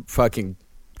fucking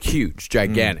huge,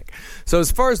 gigantic. So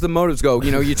as far as the motives go,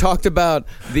 you talked about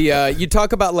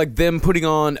like them putting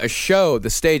on a show, the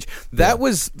stage. That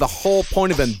was the whole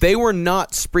point of them. They were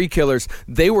not spree killers.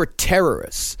 They were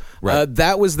terrorists. Right.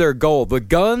 That was their goal. The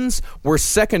guns were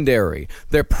secondary.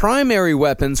 Their primary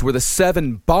weapons were the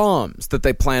 7 bombs that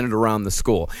they planted around the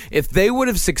school. If they would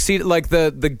have succeeded, like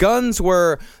the guns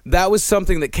that was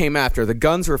something that came after. The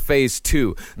guns were phase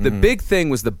 2. The big thing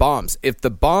was the bombs. If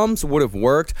the bombs would have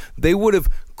worked, they would have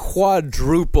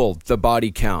quadrupled the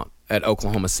body count at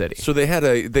Oklahoma City. So they had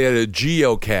a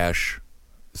geocache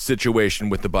situation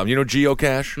with the bomb. You know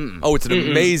geocache? Oh, it's an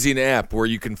amazing app where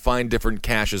you can find different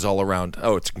caches all around.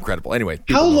 Oh, it's incredible. Anyway.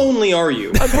 How lonely are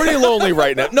you? I'm pretty lonely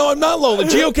right now. No, I'm not lonely.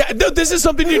 Geocache. No, this is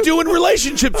something you do in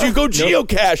relationships. You go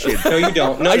geocaching. No, you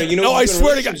don't. No, you know. No, I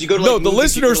swear to God. You go to the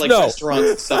listeners know. Restaurants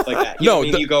and stuff like that.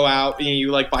 You go out and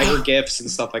you like buy her gifts and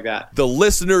stuff like that. The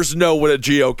listeners know what a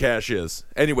geocache is.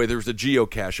 Anyway, there's a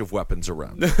geocache of weapons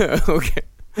around. Okay.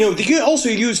 They also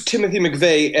used Timothy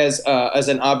McVeigh as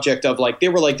an object of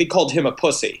they called him a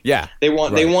pussy. Yeah, they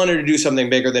wanted to do something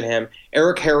bigger than him.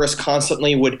 Eric Harris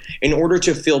constantly would, in order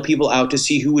to fill people out to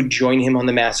see who would join him on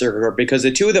the massacre, because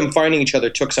the two of them finding each other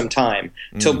took some time.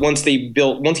 Till once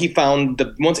Eric found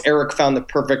the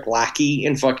perfect lackey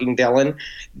in fucking Dylan,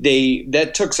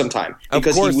 that took some time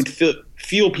because he would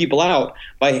feel people out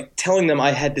by telling them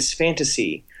I had this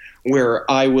fantasy where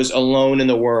I was alone in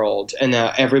the world and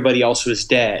everybody else was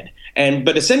dead.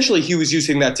 But essentially he was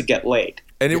using that to get laid.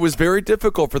 And it was very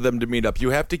difficult for them to meet up.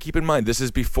 You have to keep in mind, this is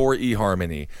before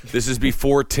eHarmony. This is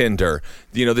before Tinder.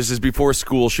 This is before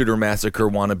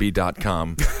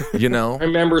SchoolShooterMassacreWannabe.com. I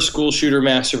remember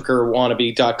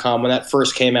SchoolShooterMassacreWannabe.com when that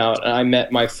first came out, and I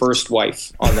met my first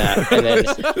wife on that. And then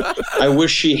I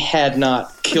wish she had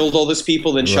not killed all these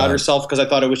people and shot herself because I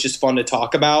thought it was just fun to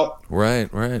talk about.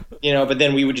 Right. But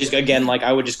then we would just, again,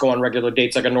 I would just go on regular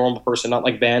dates like a normal person, not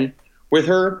like Ben, with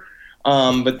her.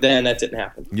 But then that didn't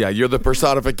happen. Yeah, you're the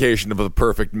personification of the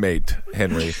perfect mate,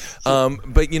 Henry.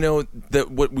 But that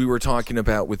what we were talking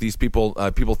about with these people,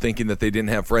 people thinking that they didn't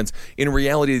have friends. In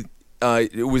reality,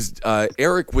 it was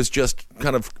Eric was just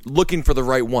kind of looking for the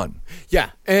right one.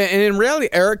 Yeah, and in reality,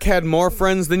 Eric had more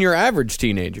friends than your average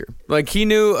teenager. He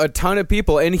knew a ton of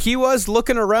people, and he was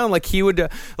looking around. He would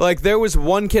there was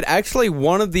one kid, actually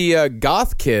one of the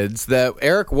goth kids that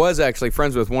Eric was actually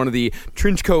friends with, one of the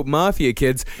trenchcoat mafia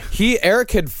kids.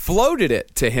 Eric had floated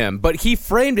it to him, but he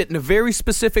framed it in a very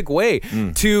specific way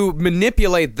to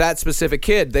manipulate that specific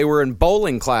kid. They were in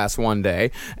bowling class one day,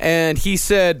 and he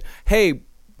said, "Hey,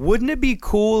 wouldn't it be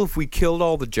cool if we killed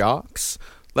all the jocks?"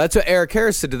 That's what Eric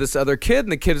Harris said to this other kid,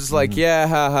 and the kid is like,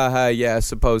 yeah, yeah, I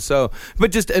suppose so.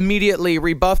 But just immediately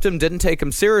rebuffed him, didn't take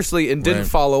him seriously, and didn't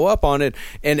follow up on it.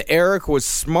 And Eric was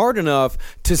smart enough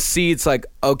to see it's like,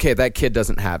 okay, that kid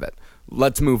doesn't have it.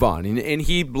 Let's move on. And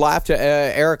he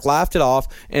Eric laughed it off,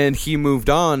 and he moved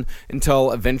on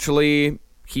until eventually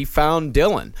he found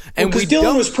Dylan. And because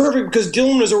Dylan was perfect because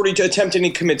Dylan was already attempting to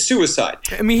commit suicide.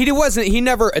 I mean, he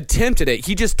never attempted it.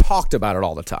 He just talked about it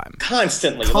all the time.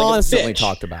 Constantly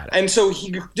talked about it. And so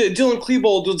Dylan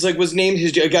Klebold was named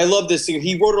his, I love this thing.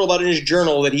 He wrote it about in his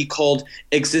journal that he called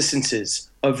Existences,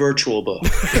 a virtual book.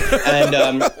 And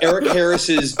Eric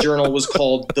Harris's journal was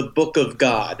called The Book of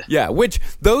God. Yeah, which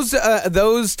those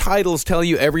titles tell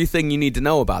you everything you need to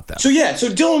know about them. So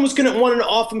Dylan was going to want to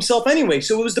off himself anyway,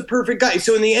 so it was the perfect guy.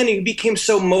 So in the end, he became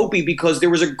so mopey because there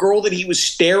was a girl that he was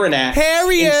staring at.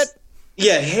 Harriet!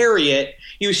 Harriet.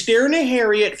 He was staring at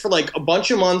Harriet for a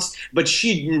bunch of months, but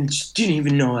she didn't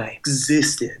even know I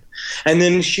existed. And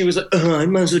then she was like, I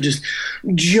might as well just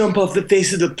jump off the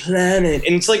face of the planet.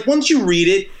 And it's once you read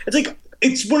it,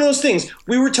 it's one of those things.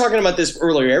 We were talking about this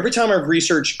earlier. Every time I've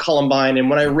researched Columbine,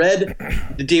 and when I read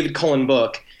the David Cullen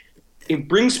book, it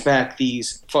brings back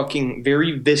these fucking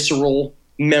very visceral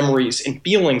memories and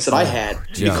feelings that I had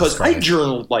because I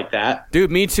journaled like that.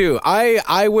 Dude, me too.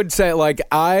 I would say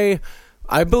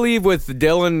I believe with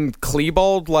Dylan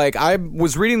Klebold, I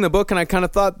was reading the book and I kind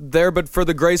of thought there, but for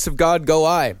the grace of God, go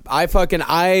I. I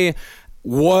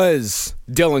was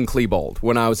Dylan Klebold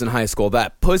when I was in high school.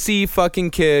 That pussy fucking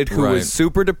kid who was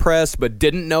super depressed but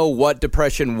didn't know what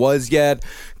depression was yet,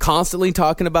 constantly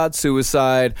talking about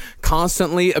suicide,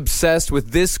 constantly obsessed with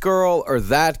this girl or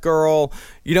that girl.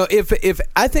 If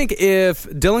I think if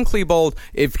Dylan Klebold,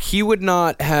 if he would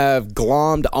not have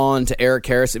glommed on to Eric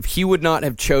Harris, if he would not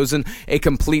have chosen a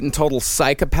complete and total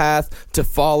psychopath to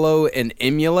follow and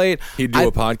emulate, he'd do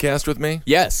a podcast with me?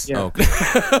 Yes. Yeah. Okay.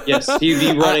 Yes, he'd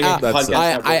be running a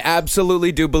podcast. I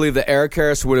absolutely do believe that Eric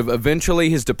Harris would have eventually,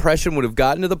 his depression would have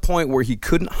gotten to the point where he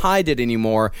couldn't hide it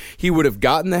anymore. He would have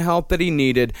gotten the help that he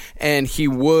needed, and he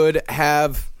would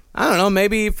have, I don't know,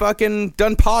 maybe fucking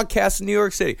done podcasts in New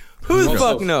York City. Who the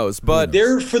fuck knows? But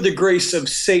there for the grace of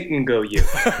Satan go you.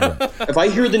 If I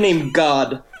hear the name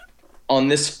God on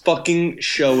this fucking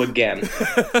show again.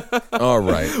 All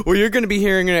right. Well, you're going to be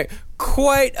hearing it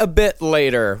quite a bit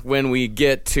later when we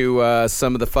get to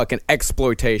some of the fucking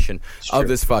exploitation of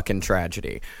this fucking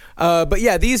tragedy. But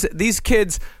yeah, these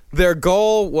kids, their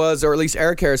goal was, or at least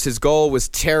Eric Harris, his goal was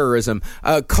terrorism.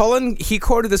 Cullen, he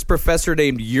quoted this professor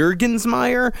named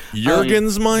Juergensmeyer.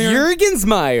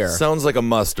 Juergensmeyer. Sounds like a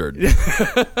mustard.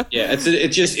 Yeah,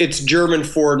 it's German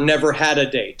for never had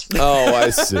a date. Oh,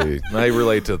 I see. I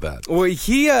relate to that. Well,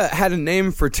 he had a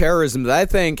name for terrorism that I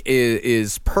think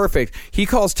is perfect. He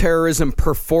calls terrorism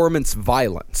performance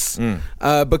violence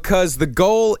because the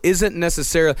goal isn't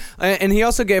necessarily, and he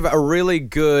also gave a really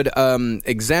good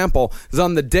example. It was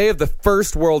on the day of the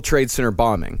first World Trade Center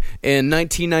bombing in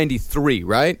 1993,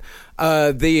 right?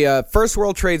 the First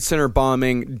World Trade Center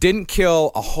bombing didn't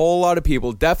kill a whole lot of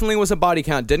people. Definitely was a body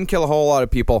count. Didn't kill a whole lot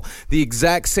of people. The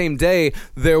exact same day,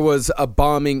 there was a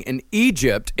bombing in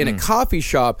Egypt in a coffee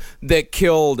shop that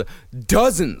killed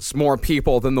dozens more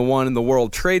people than the one in the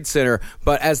World Trade Center.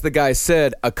 But as the guy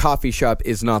said, a coffee shop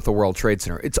is not the World Trade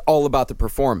Center. It's all about the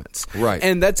performance. Right.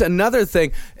 And that's another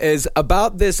thing is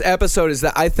about this episode is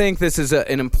that I think this is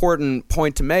an important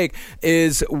point to make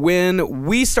is when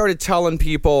we started telling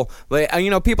people, like,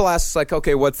 people ask us, like,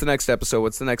 okay, what's the next episode?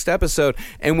 What's the next episode?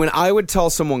 And when I would tell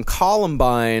someone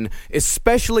Columbine,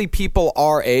 especially people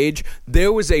our age,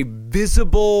 there was a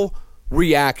visible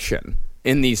reaction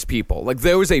in these people. Like,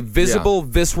 there was a visible,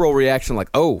 visceral reaction, like,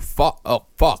 oh,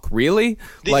 fuck, really?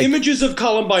 The images of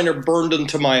Columbine are burned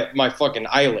into my fucking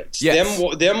eyelids. Yes.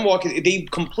 Them walking, they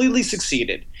completely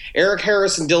succeeded. Eric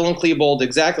Harris and Dylan Klebold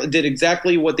did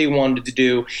exactly what they wanted to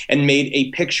do and made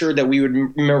a picture that we would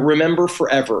remember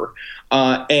forever.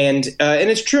 And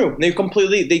it's true.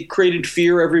 They created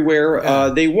fear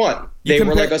everywhere. They won. They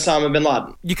were like Osama bin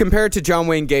Laden. You compare it to John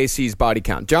Wayne Gacy's body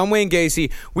count. John Wayne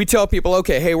Gacy, we tell people,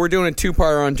 okay, hey, we're doing a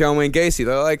 2-parter on John Wayne Gacy.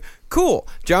 They're like, cool.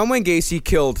 John Wayne Gacy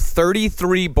killed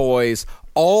 33 boys,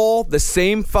 all the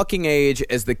same fucking age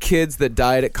as the kids that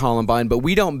died at Columbine, but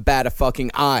we don't bat a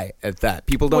fucking eye at that.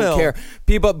 People don't care.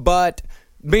 But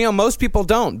most people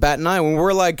don't bat an eye. When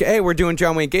we're like, hey, we're doing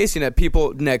John Wayne Gacy next,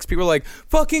 people are like,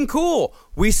 fucking cool.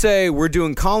 We say we're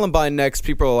doing Columbine next,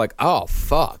 people are like, oh,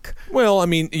 fuck. Well, I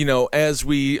mean, as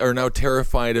we are now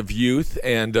terrified of youth,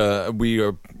 and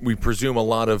we presume a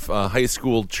lot of high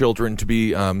school children to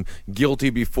be guilty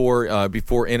before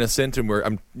innocent,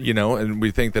 and and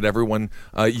we think that everyone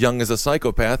young is a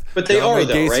psychopath. But they are,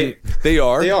 though, right? They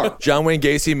are. They are. John Wayne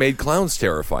Gacy made clowns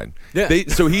terrifying. Yeah.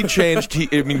 So he changed.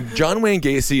 John Wayne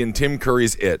Gacy and Tim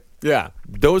Curry's It. Yeah.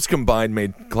 Those combined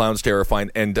made clowns terrifying,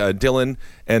 and Dylan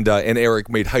and Eric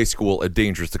made high school a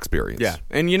dangerous experience. Yeah,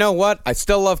 and you know what? I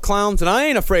still love clowns, and I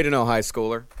ain't afraid of no high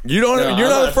schooler. You're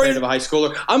not afraid of a high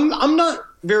schooler. I'm not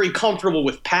very comfortable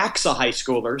with packs of high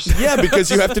schoolers. Yeah,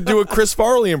 because you have to do a Chris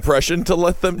Farley impression to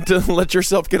let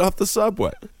yourself get off the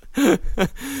subway.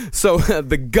 So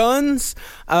the guns,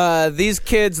 these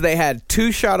kids, they had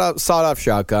 2 sawed-off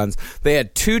shotguns. They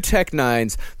had 2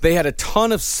 Tech-9s. They had a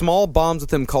ton of small bombs with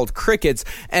them called crickets.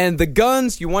 And the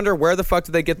guns, you wonder where the fuck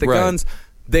did they get the guns?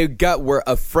 They got where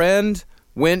a friend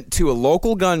went to a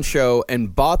local gun show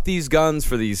and bought these guns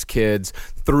for these kids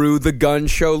through the gun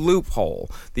show loophole.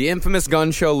 The infamous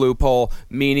gun show loophole,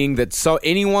 meaning that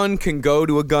anyone can go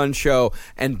to a gun show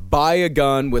and buy a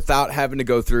gun without having to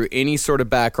go through any sort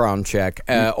of background check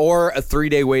or a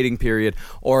 3-day waiting period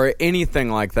or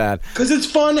anything like that. Because it's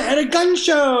fun at a gun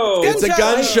show. It's a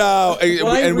gun show.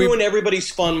 I ruin everybody's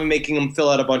fun by making them fill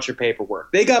out a bunch of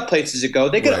paperwork. They got places to go.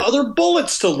 They got other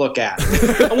bullets to look at.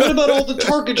 And what about all the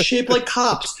targets shaped like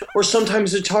cops? Or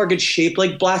sometimes the targets shaped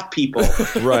like black people.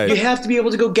 Right. You have to be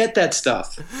able to go get that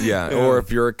stuff. Yeah, or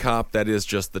if you're a cop, that is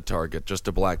just the target, just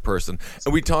a black person.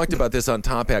 And we talked about this on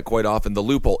Top Hat quite often, the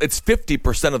loophole. It's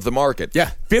 50% of the market.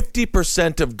 Yeah.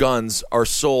 50% of guns are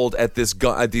sold at these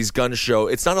gun show.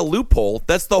 It's not a loophole.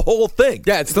 That's the whole thing.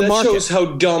 Yeah, it's the market. That shows how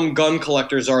dumb gun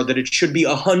collectors are, that it should be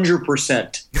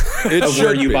 100% of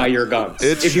where you buy your guns.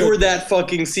 If you were that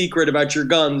fucking secret about your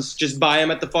guns, just buy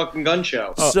them at the fucking gun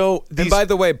show. And by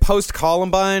the way,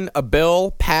 post-Columbine, a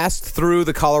bill passed through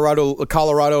the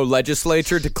Colorado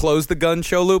legislature to close the gun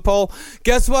show loophole.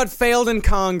 Guess what? Failed in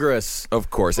Congress. Of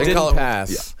course. Didn't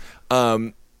pass. Yeah.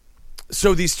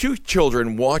 So these 2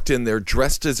 children walked in there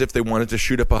dressed as if they wanted to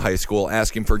shoot up a high school,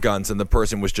 asking for guns, and the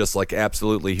person was just like,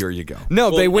 absolutely, here you go.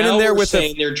 No, they went in there with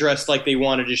saying they're dressed like they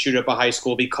wanted to shoot up a high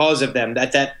school because of them.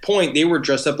 At that point, they were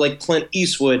dressed up like Clint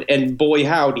Eastwood and Boy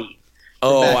Howdy.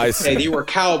 Oh, I see. They were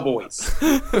cowboys.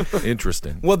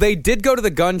 Interesting. Well, they did go to the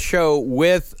gun show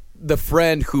with the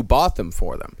friend who bought them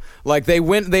for them. Like, they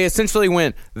essentially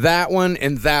went that one,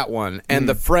 and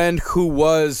the friend who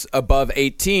was above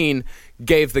 18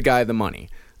 gave the guy the money.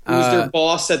 Who was their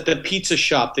boss at the pizza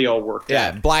shop they all worked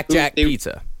at. Yeah, Blackjack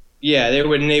Pizza. Yeah,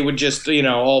 they would just,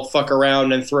 all fuck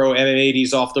around and throw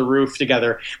M80s off the roof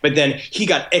together. But then he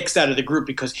got X'd out of the group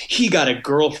because he got a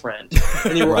girlfriend.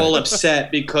 And they were all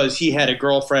upset because he had a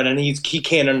girlfriend and he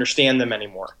can't understand them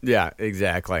anymore. Yeah,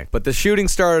 exactly. But the shooting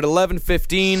started at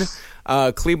 11:15.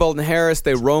 Klebold and Harris,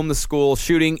 they roamed the school,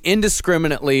 shooting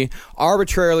indiscriminately,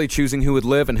 arbitrarily choosing who would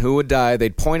live and who would die.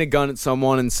 They'd point a gun at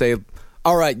someone and say,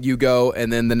 all right, you go,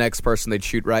 and then the next person they'd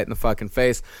shoot right in the fucking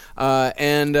face.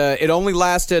 And it only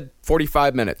lasted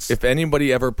 45 minutes. If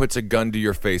anybody ever puts a gun to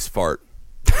your face, fart.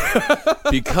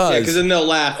 because then they'll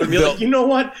laugh and be like, you know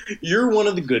what? You're one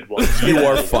of the good ones. you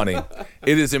are funny.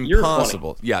 It is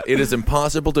impossible. Yeah, it is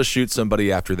impossible to shoot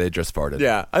somebody after they just farted.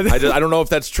 Yeah. I don't know if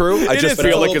that's true. I just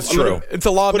feel like it's true. It's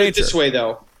a law of Put it nature. this way,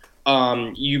 though.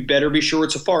 You better be sure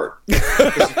it's a fart.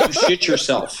 Because if you shit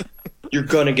yourself, you're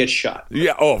going to get shot.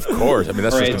 Yeah, oh, of course. I mean,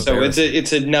 that's Right, just so embarrassing.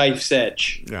 it's a knife's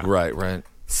edge. Yeah. Right.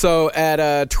 So at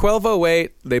 12:08,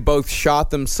 they both shot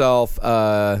themselves.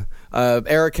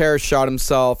 Eric Harris shot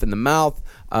himself in the mouth.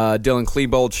 Dylan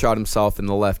Klebold shot himself in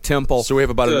the left temple. So we have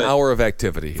about Good. an hour of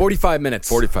activity here. 45 minutes.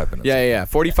 45 minutes. Yeah.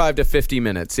 45 to 50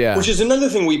 minutes, yeah. Which is another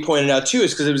thing we pointed out, too,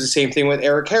 is because it was the same thing with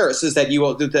Eric Harris, is that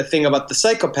the thing about the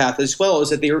psychopath as well is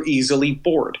that they are easily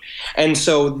bored. And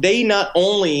so they not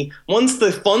only, once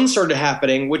the fun started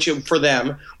happening, which for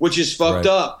them, which is fucked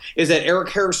up, is that Eric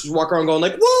Harris was walking around going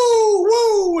like, woo,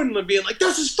 woo, and being like,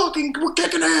 this is fucking, we're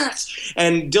kicking ass.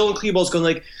 And Dylan Klebold's going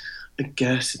like, I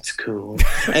guess it's cool.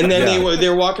 And then they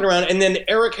were walking around, and then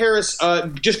Eric Harris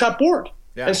just got bored.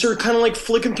 Yeah. And started kind of like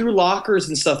flicking through lockers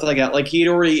and stuff like that. Like he'd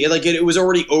already, it was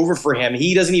already over for him.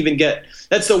 He doesn't even get,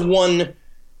 that's the one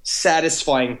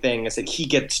satisfying thing, is that he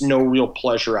gets no real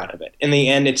pleasure out of it. In the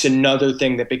end, it's another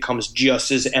thing that becomes just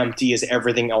as empty as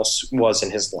everything else was in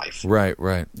his life. Right.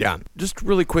 Yeah. Just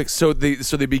really quick. So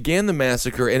they began the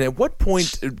massacre, and at what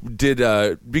point did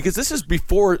because this is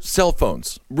before cell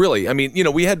phones, really? I mean,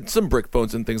 we had some brick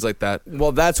phones and things like that.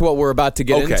 Well, that's what we're about to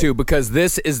get into, because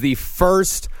this is the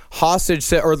first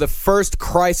hostage or the first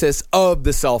crisis of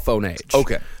the cell phone age.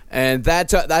 Okay. And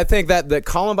I think that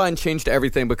Columbine changed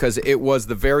everything, because it was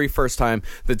the very first time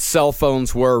that cell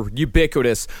phones were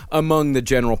ubiquitous among the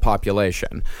general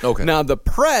population. Okay. Now, the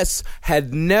press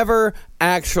had never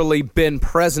actually been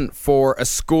present for a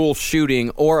school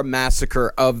shooting or a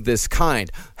massacre of this kind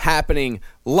happening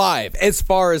live, as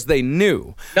far as they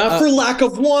knew. Not for lack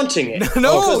of wanting it.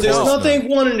 No, there's nothing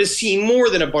wanting to see more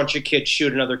than a bunch of kids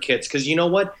shooting other kids, because you know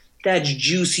what? That's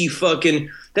juicy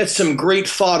that's some great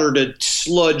fodder to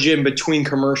sludge in between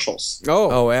commercials.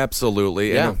 Oh,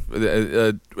 absolutely. Yeah.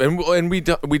 And we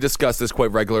discuss this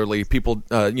quite regularly. People,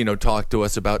 talk to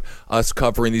us about us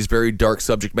covering these very dark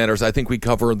subject matters. I think we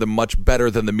cover them much better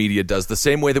than the media does. The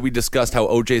same way that we discussed how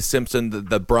O.J. Simpson,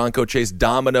 the Bronco chase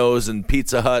Domino's and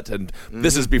Pizza Hut, and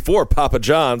this is before Papa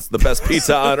John's, the best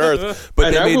pizza on earth.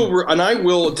 But I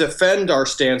will defend our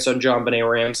stance on John Benet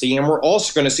Ramsey, and we're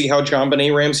also going to see how John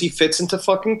Benet Ramsey fits into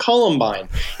fucking Columbine,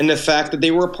 and the fact that they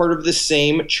were a part of the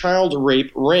same child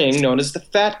rape ring known as the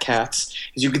Fat Cats,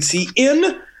 as you can see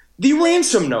in the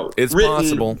ransom note. It's written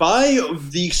possible. by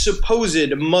the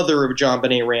supposed mother of John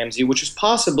Benet Ramsey, which is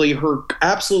possibly her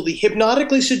absolutely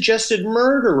hypnotically suggested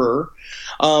murderer.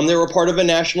 They were part of a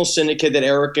national syndicate that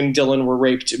Eric and Dylan were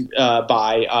raped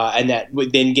by, and that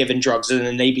then given drugs, and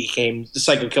then they became the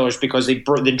psycho killers because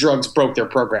the drugs broke their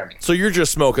programming. So you're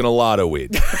just smoking a lot of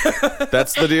weed.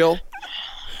 That's the deal?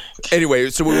 Anyway,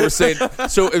 so we were saying,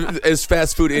 as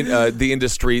fast food in the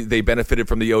industry, they benefited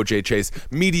from the OJ chase.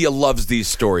 Media loves these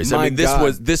stories. My I mean,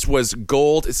 God. this was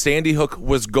gold. Sandy Hook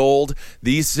was gold.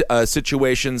 These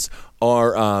situations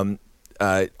are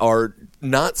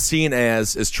not seen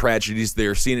as tragedies. They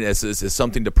are seen as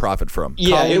something to profit from.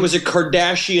 Yeah, it was a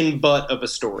Kardashian butt of a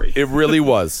story. It really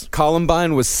was.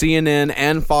 Columbine was CNN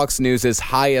and Fox News'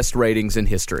 highest ratings in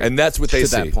history. And that's what they to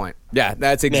see. that point. Yeah,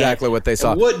 that's exactly what they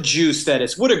saw. What juice that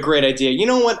is. What a great idea. You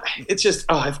know what? It's just,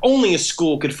 if only a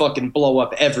school could fucking blow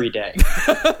up every day.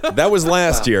 That was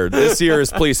last year. This year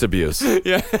is police abuse.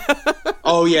 Yeah.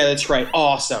 Oh, yeah, that's right.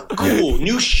 Awesome. Cool.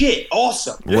 New shit.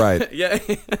 Awesome. Right. Yeah.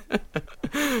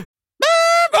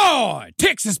 Boy,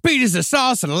 Texas Pete is a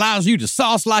sauce that allows you to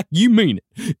sauce like you mean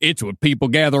it. It's what people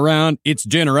gather around, it's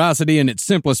generosity in its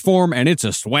simplest form, and it's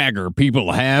a swagger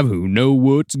people have who know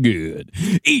what's good.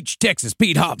 Each Texas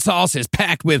Pete hot sauce is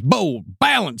packed with bold,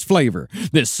 balanced flavor.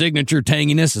 This signature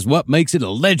tanginess is what makes it a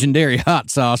legendary hot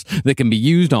sauce that can be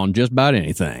used on just about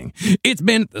anything. It's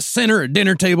been at the center of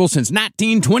dinner tables since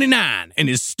 1929 and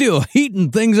is still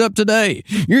heating things up today.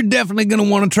 You're definitely going to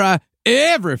want to try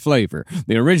every flavor.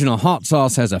 The original hot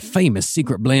sauce has a famous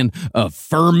secret blend of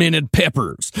fermented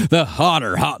peppers. The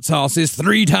hotter hot sauce is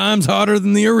 3 times hotter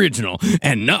than the original,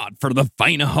 and not for the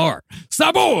faint of heart.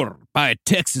 Sabor by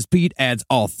Texas Pete adds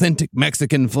authentic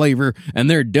Mexican flavor, and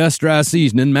their dust dry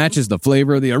seasoning matches the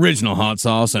flavor of the original hot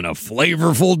sauce in a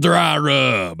flavorful dry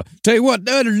rub. Tell you what,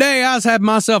 the other day I was having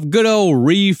myself a good old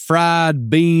refried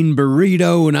bean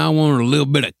burrito, and I wanted a little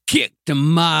bit of kick to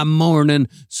my morning,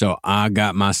 so I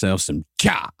got myself some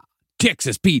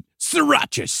Texas Pete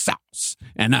sriracha sauce,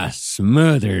 and I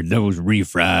smothered those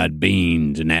refried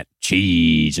beans and that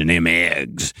cheese and them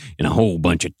eggs in a whole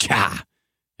bunch of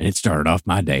and it started off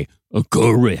my day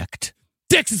correct.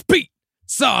 Texas Pete,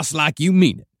 sauce like you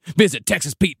mean it. Visit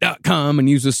TexasPete.com and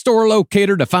use the store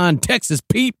locator to find Texas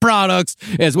Pete products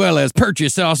as well as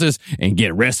purchase sauces and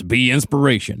get recipe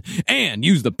inspiration. And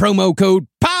use the promo code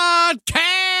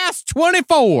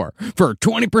PODCAST24 for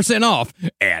 20% off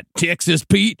at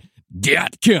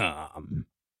TexasPete.com.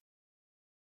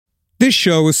 This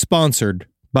show is sponsored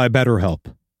by BetterHelp.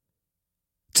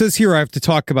 It says here I have to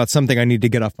talk about something I need to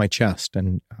get off my chest,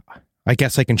 and I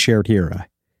guess I can share it here.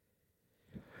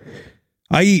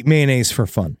 I eat mayonnaise for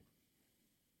fun.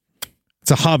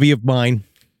 It's a hobby of mine,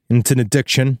 and it's an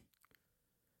addiction.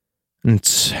 And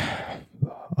it's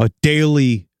a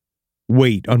daily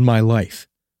weight on my life.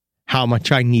 How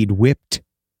much I need whipped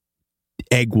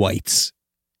egg whites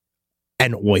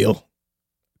and oil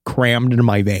crammed into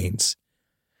my veins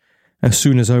as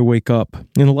soon as I wake up.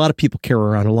 And a lot of people carry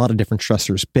around a lot of different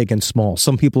stressors, big and small.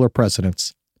 Some people are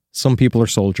presidents. Some people are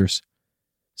soldiers.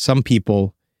 Some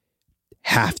people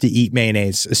have to eat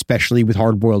mayonnaise, especially with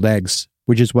hard-boiled eggs,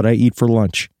 which is what I eat for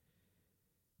lunch.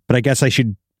 But I guess I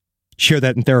should share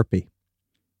that in therapy,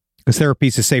 because therapy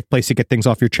is a safe place to get things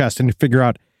off your chest and to figure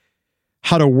out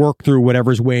how to work through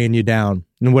whatever's weighing you down.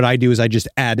 And what I do is I just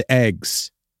add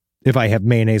eggs if I have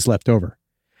mayonnaise left over.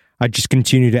 I just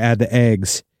continue to add the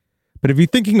eggs. But if you're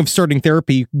thinking of starting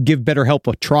therapy, give BetterHelp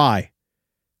a try.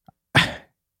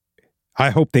 I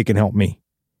hope they can help me.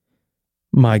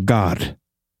 My God.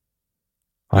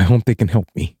 I hope they can help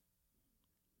me.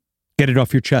 Get it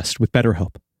off your chest with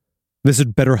BetterHelp.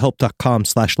 Visit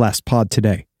BetterHelp.com/lastpod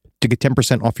today to get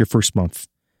 10% off your first month.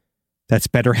 That's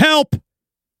BetterHelp!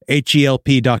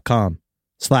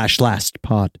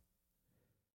 HELP.com/lastpod.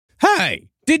 Hey!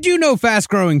 Did you know Fast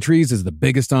Growing Trees is the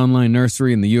biggest online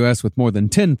nursery in the U.S. with more than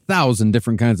 10,000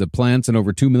 different kinds of plants and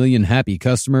over 2 million happy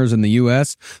customers in the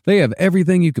U.S.? They have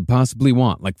everything you could possibly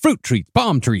want, like fruit trees,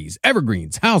 palm trees,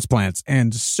 evergreens, houseplants,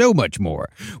 and so much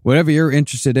more. Whatever you're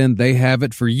interested in, they have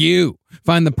it for you.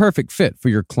 Find the perfect fit for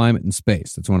your climate and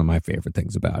space. That's one of my favorite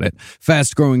things about it.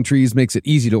 Fast Growing Trees makes it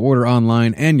easy to order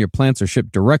online, and your plants are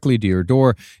shipped directly to your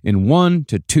door in 1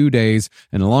 to 2 days.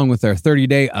 And along with their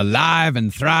 30-day Alive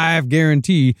and Thrive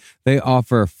guarantee, they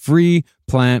offer free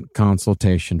plant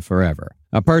consultation forever.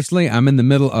 Now, personally, I'm in the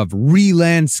middle of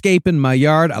re-landscaping my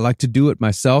yard. I like to do it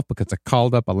myself because I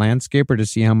called up a landscaper to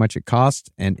see how much it costs,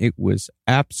 and it was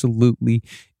absolutely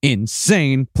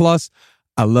insane. Plus,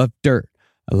 I love dirt.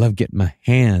 I love getting my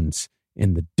hands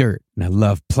in the dirt, and I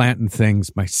love planting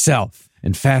things myself.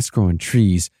 And Fast Growing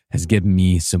Trees has given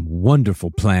me some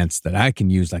wonderful plants that I can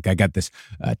use. Like I got this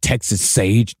Texas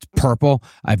sage, it's purple.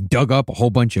 I've dug up a whole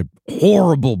bunch of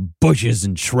horrible bushes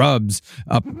and shrubs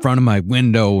up in front of my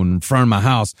window and in front of my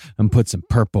house and put some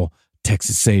purple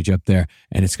Texas sage up there,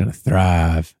 and it's going to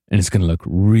thrive, and it's going to look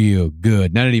real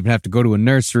good. And I didn't even have to go to a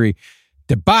nursery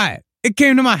to buy it. It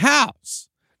came to my house.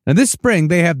 Now, this spring,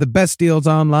 they have the best deals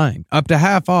online, up to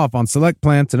half off on select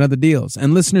plants and other deals.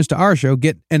 And listeners to our show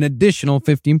get an additional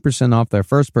 15% off their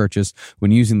first purchase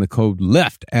when using the code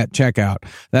LEFT at checkout.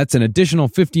 That's an additional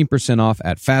 15% off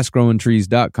at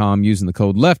fastgrowingtrees.com using the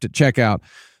code LEFT at checkout.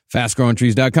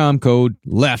 Fastgrowingtrees.com, code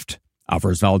LEFT.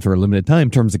 Offers valid for a limited time.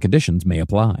 Terms and conditions may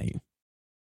apply.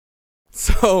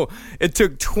 So it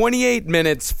took 28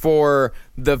 minutes from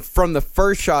the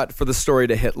first shot for the story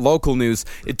to hit local news.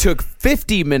 It took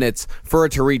 50 minutes for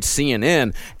it to reach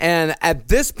CNN. And at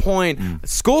this point,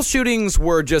 school shootings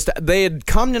were they had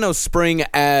come to know spring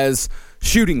as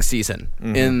shooting season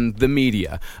in the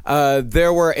media.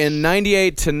 There were in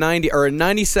 97 to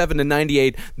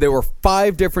 98, there were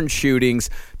 5 different shootings.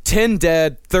 10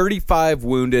 dead, 35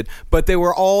 wounded, but they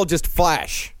were all just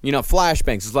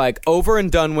flashbangs. It's like over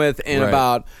and done with in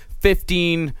about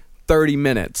 15, 30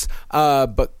 minutes.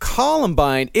 But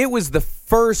Columbine, it was the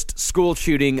first school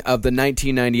shooting of the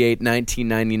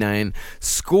 1998-1999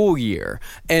 school year.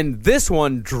 And this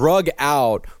one drug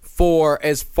out for,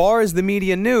 as far as the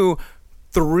media knew,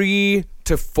 3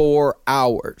 to 4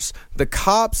 hours. The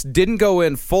cops didn't go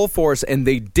in full force, and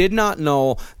they did not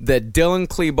know that Dylan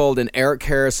Klebold and Eric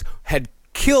Harris had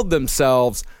killed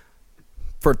themselves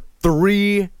for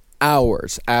 3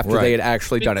 hours after they had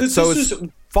actually done it. So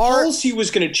policy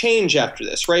was going to change after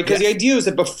this, right? Because the idea was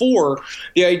that before,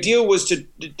 the idea was to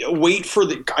wait for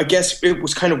I guess it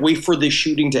was kind of wait for the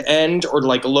shooting to end, or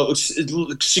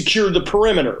secure the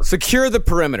perimeter. Secure the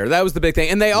perimeter. That was the big thing.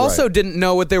 And they also didn't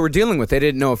know what they were dealing with. They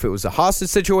didn't know if it was a hostage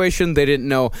situation. They didn't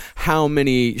know how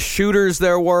many shooters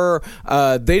there were.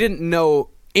 They didn't know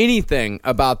anything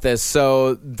about this.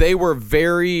 So they were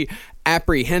very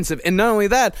apprehensive. And not only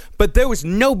that, but there was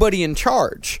nobody in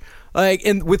charge.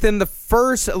 Within the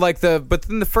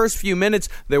first few minutes,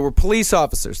 there were police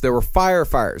officers, there were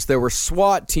firefighters, there were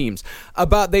SWAT teams.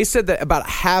 They said that about a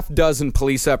half dozen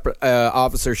police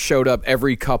officers showed up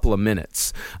every couple of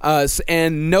minutes,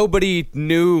 and nobody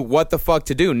knew what the fuck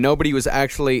to do. Nobody was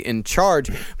actually in charge.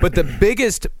 But the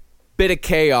biggest bit of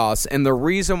chaos, and the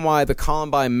reason why the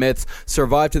Columbine myths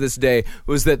survive to this day,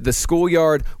 was that the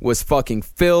schoolyard was fucking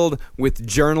filled with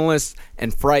journalists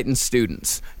and frightened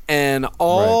students. And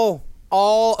all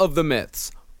of the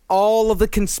myths, all of the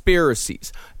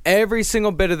conspiracies, every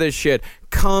single bit of this shit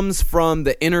comes from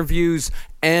the interviews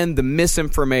and the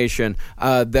misinformation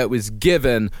that was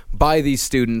given by these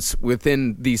students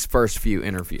within these first few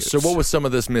interviews. So what was some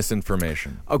of this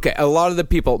misinformation? Okay, a lot of the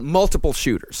people, multiple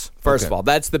shooters. First of all,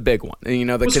 that's the big one.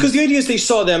 And, because the idea is they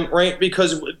saw them, right?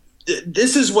 Because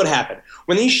this is what happened.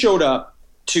 When they showed up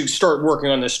to start working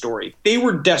on this story, they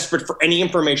were desperate for any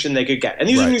information they could get. And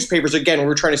these are newspapers, again, we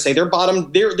were trying to say their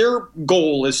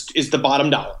goal is the bottom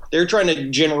dollar. They're trying to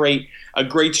generate a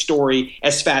great story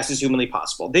as fast as humanly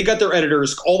possible. They got their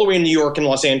editors all the way in New York and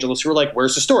Los Angeles who were like,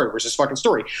 where's the story? Where's this fucking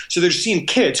story? So they're just seeing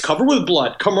kids covered with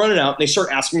blood come running out, and they start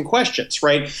asking questions,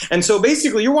 right? And so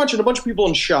basically you're watching a bunch of people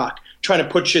in shock trying to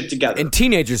put shit together. And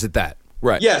teenagers at that.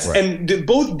 Right. Yes, right. And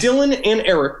both Dylan and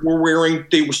Eric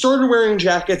started wearing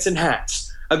jackets and hats.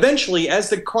 Eventually, as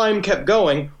the crime kept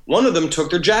going, one of them took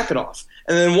their jacket off.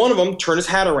 And then one of them turned his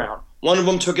hat around. One of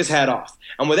them took his hat off.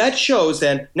 And what that shows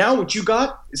then, now what you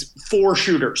got is 4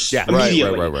 shooters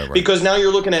immediately. Right. Because now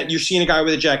you're seeing a guy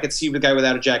with a jacket, see with a guy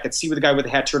without a jacket, see with a guy with a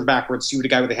hat turned backwards, see with a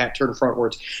guy with a hat turned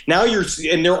frontwards. Now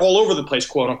and they're all over the place,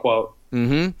 quote unquote.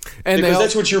 Mm-hmm. And because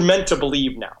that's what you're meant to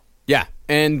believe now. Yeah.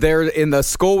 And the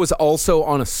school was also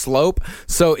on a slope.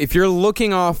 So if you're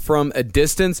looking off from a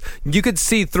distance, you could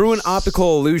see through an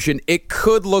optical illusion, it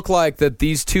could look like that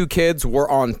these 2 kids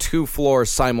were on 2 floors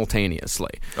simultaneously.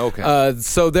 Okay.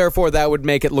 So therefore, that would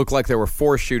make it look like there were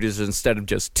 4 shooters instead of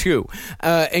just 2.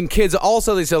 And kids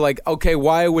also, they said, like, okay,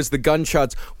 why was the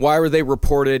gunshots, why were they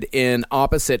reported in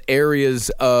opposite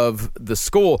areas of the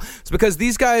school? It's because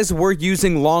these guys were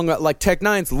using Tech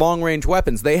 9's long-range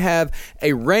weapons. They have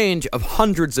a range of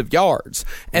hundreds of yards.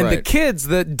 And the kids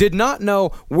that did not know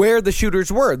where the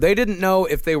shooters were, they didn't know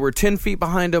if they were 10 feet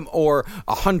behind them or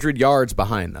 100 yards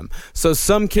behind them. So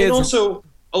some kids... And also,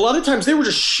 a lot of times they were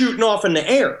just shooting off in the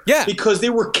air. Yeah. Because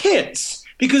they were kids.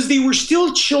 Because they were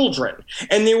still children.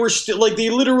 And they were still, they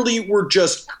literally were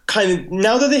just kind of,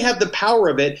 now that they have the power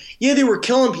of it, they were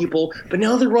killing people, but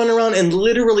now they're running around and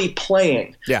literally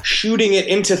playing. Yeah. Shooting it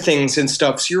into things and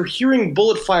stuff. So you're hearing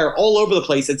bullet fire all over the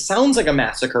place. It sounds like a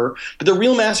massacre, but the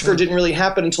real massacre didn't really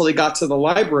happen until they got to the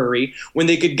library when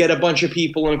they could get a bunch of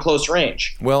people in close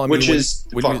range. Well, I mean, which is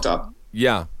fucked up.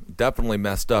 Yeah. Definitely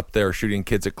messed up there, shooting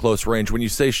kids at close range. When you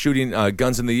say shooting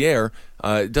guns in the air,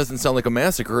 it doesn't sound like a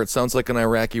massacre. It sounds like an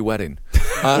Iraqi wedding.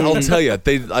 I'll tell you,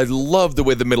 I love the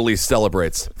way the Middle East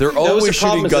celebrates. They're always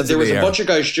shooting guns in the air. There was a bunch of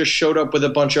guys just showed up with a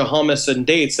bunch of hummus and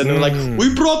dates, and they're like,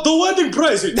 we brought the wedding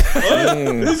present.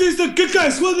 This is the good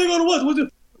guys sweating on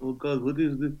what? Oh, God, what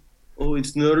is this? Oh,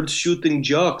 it's nerds shooting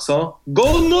jocks, huh? Go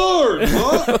nerds,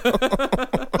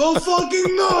 huh? Go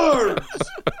fucking nerds!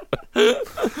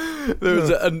 There's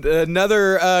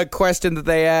another question that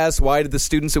they asked. Why did the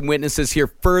students and witnesses hear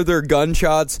further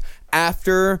gunshots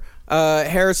after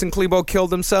Harris and Klebo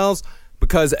killed themselves?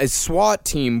 Because a SWAT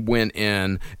team went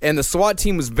in, and the SWAT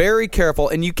team was very careful,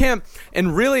 and you can't,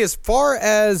 and really as far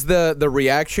as the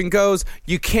reaction goes,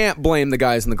 you can't blame the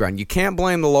guys on the ground. You can't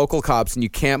blame the local cops, and you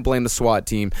can't blame the SWAT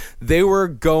team. They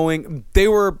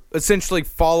were essentially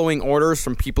following orders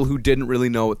from people who didn't really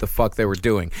know what the fuck they were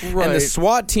doing. Right. And the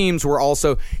SWAT teams were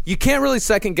also, you can't really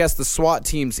second guess the SWAT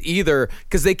teams either,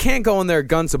 because they can't go in there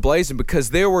guns a-blazing,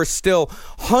 because there were still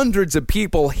hundreds of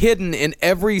people hidden in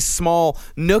every small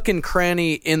nook and cranny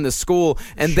in the school,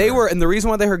 and and the reason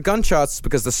why they heard gunshots is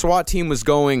because the SWAT team was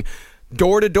going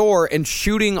door to door and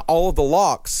shooting all of the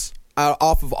locks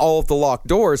off of all of the locked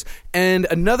doors. And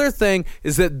another thing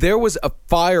is that there was a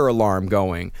fire alarm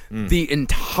going the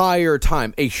entire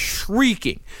time, a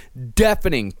shrieking,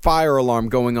 deafening fire alarm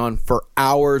going on for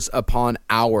hours upon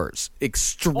hours.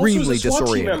 Extremely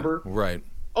disorienting. Right.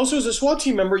 Also, as a SWAT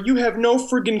team member, you have no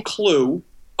friggin' clue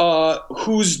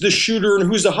who's the shooter and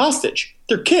who's the hostage.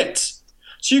 They're kids.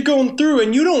 So you're going through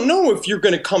and you don't know if you're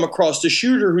going to come across the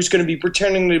shooter who's going to be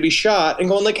pretending to be shot and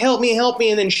going like, help me,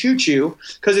 and then shoot you.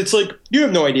 Because it's like, you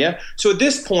have no idea. So at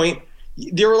this point,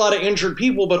 there are a lot of injured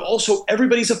people, but also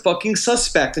everybody's a fucking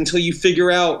suspect until you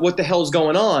figure out what the hell's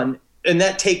going on. And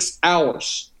that takes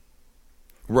hours.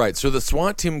 Right. So the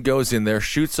SWAT team goes in there,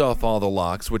 shoots off all the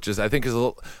locks, which is, I think, is a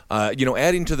little,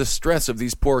 adding to the stress of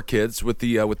these poor kids with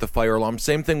the fire alarm.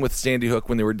 Same thing with Sandy Hook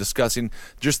when they were discussing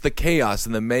just the chaos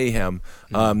and the mayhem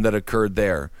that occurred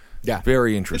there. Yeah.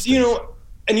 Very interesting.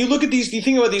 And you look at these, you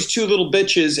think about these two little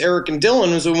bitches, Eric and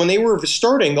Dylan, is when they were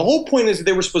starting, the whole point is that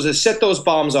they were supposed to set those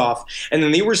bombs off, and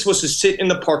then they were supposed to sit in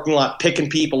the parking lot picking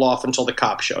people off until the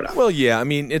cops showed up. Well, yeah, I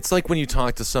mean, it's like when you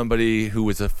talk to somebody who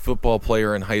was a football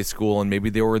player in high school, and maybe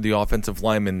they were the offensive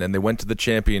lineman, and they went to the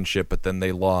championship, but then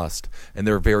they lost, and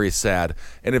they're very sad.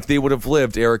 And if they would have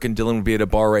lived, Eric and Dylan would be at a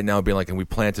bar right now being like, and we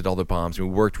planted all the bombs, and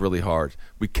we worked really hard.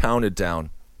 We counted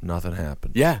down. Nothing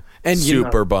happened. Yeah, and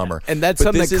super bummer. And that's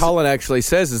something that Colin actually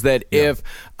says is that if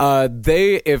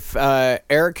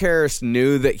Eric Harris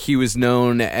knew that he was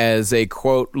known as a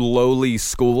quote lowly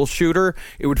school shooter,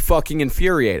 it would fucking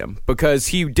infuriate him because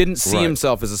he didn't see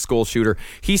himself as a school shooter.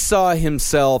 He saw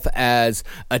himself as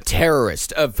a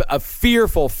terrorist, a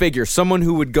fearful figure, someone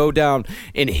who would go down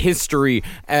in history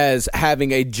as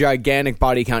having a gigantic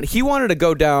body count. He wanted to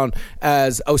go down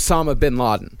as Osama bin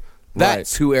Laden.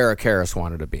 That's who Eric Harris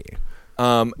wanted to be.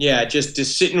 Just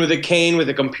sitting with a cane with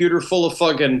a computer full of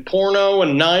fucking porno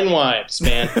and 9 wives,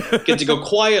 man. Get to go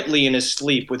quietly in his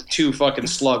sleep with 2 fucking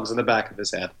slugs in the back of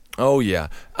his head. Oh, yeah.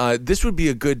 This would be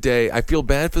a good day. I feel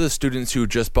bad for the students who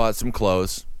just bought some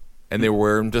clothes and they were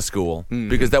wearing them to school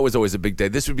because that was always a big day.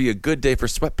 This would be a good day for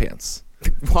sweatpants.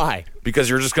 Why?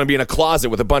 Because you're just going to be in a closet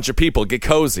with a bunch of people. Get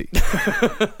cozy.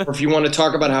 Or if you want to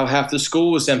talk about how half the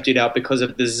school was emptied out because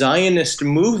of the Zionist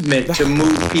movement to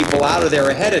move people out of there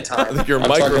ahead of time. I'm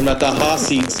talking about the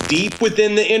Hasids deep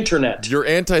within the internet. Your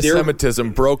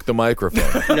anti-Semitism broke the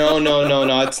microphone. No.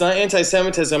 It's not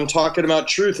anti-Semitism. I'm talking about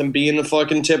truth and being the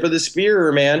fucking tip of the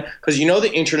spear, man. Because you know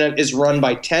the internet is run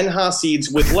by 10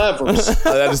 Hasids with levers.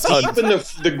 That is deep in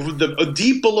the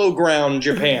deep below ground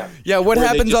Japan. Yeah, what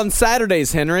happens on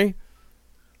Saturdays, Henry?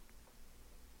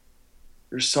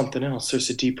 There's something else. There's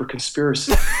a deeper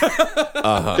conspiracy.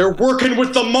 They're working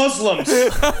with the Muslims.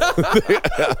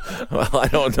 Well, I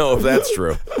don't know if that's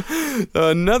true.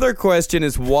 Another question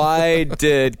is, why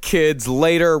did kids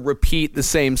later repeat the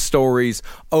same stories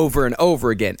over and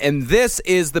over again? And this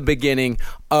is the beginning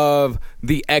of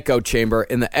the echo chamber.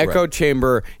 And the echo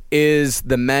chamber is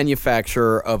the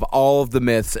manufacturer of all of the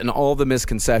myths and all the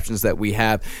misconceptions that we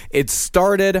have. It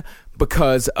started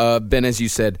because of, Ben, as you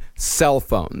said, cell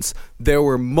phones. There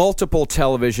were multiple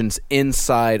televisions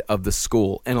inside of the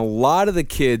school, and a lot of the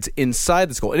kids inside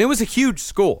the school, and it was a huge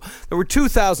school. There were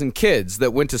 2,000 kids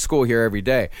that went to school here every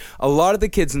day. A lot of the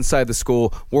kids inside the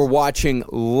school were watching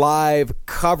live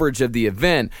coverage of the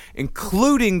event,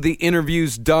 including the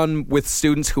interviews done with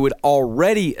students who had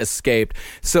already escaped.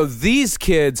 So these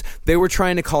kids, they were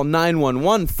trying to call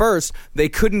 911 first. They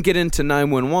couldn't get into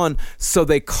 911, so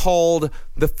they called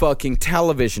the fucking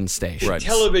television stations. Right.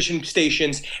 Television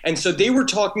stations. And so they were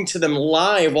talking to them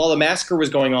live while the massacre was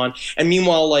going on. And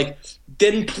meanwhile,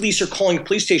 then police are calling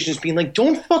police stations being like,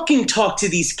 don't fucking talk to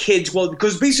these kids. Well,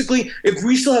 because basically, if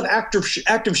we still have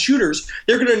active shooters,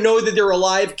 they're going to know that there are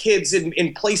alive kids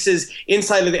in places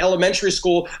inside of the elementary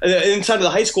school, inside of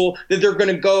the high school, that they're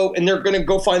going to go and they're going to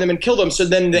go find them and kill them. So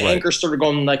then the anchor started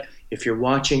going like, if you're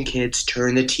watching kids,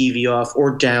 turn the TV off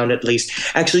or down at least.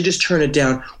 Actually, just turn it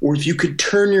down. Or if you could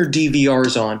turn your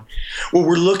DVRs on. What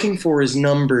we're looking for is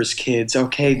numbers, kids,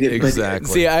 okay?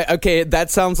 Exactly. See, that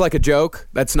sounds like a joke.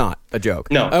 That's not a joke.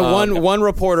 No. One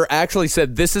reporter actually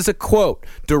said, this is a quote,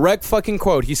 direct fucking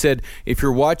quote. He said, if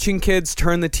you're watching kids,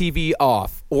 turn the TV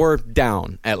off or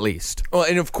down at least. Well,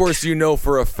 and of course, you know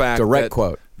for a fact direct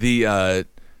quote. The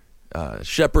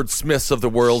Shepard Smiths of the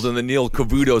world and the Neil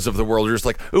Cavutos of the world are just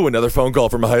like, ooh, another phone call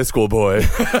from a high school boy.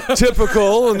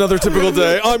 Another typical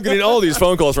day. I'm getting all these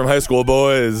phone calls from high school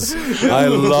boys. I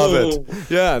love it.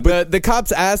 Yeah, but the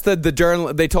cops asked the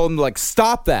journalist, they told them,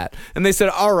 stop that. And they said,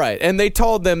 all right. And they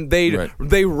told them,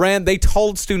 they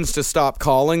told students to stop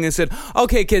calling. They said,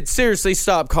 okay, kids, seriously,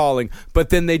 stop calling. But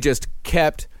then they just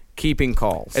kept keeping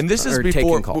calls. And this is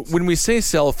before, when we say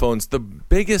cell phones, the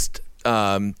biggest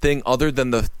thing other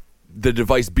than the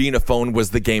device being a phone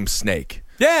was the game Snake.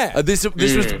 Yeah. This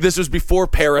was before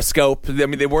Periscope. I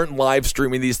mean, they weren't live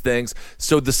streaming these things.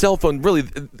 So the cell phone, really,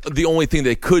 the only thing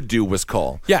they could do was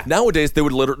call. Yeah. Nowadays, they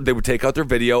would take out their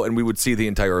video and we would see the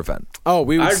entire event. Oh,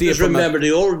 we would see it. I just remember the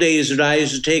old days that I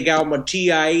used to take out my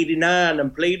TI-89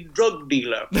 and play drug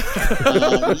dealer.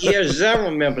 Yes, I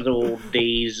remember the old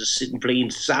days of sitting playing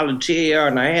solitaire,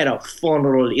 and I had a fun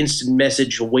little instant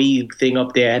message wave thing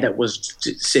up there that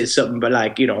said something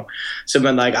like,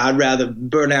 I'd rather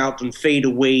burn out than fade away.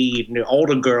 away, and all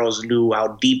the girls knew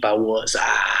how deep I was.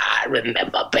 I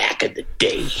remember back in the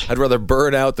day. I'd rather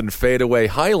burn out than fade away.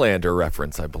 Highlander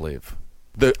reference, I believe.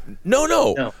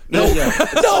 No.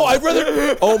 I'd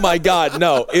rather. Oh my God,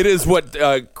 no! It is what?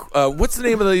 What's the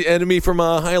name of the enemy from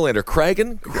Highlander?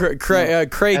 Kragan.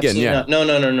 Kragan. Yeah. No.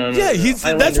 Yeah,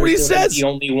 that's what he says. The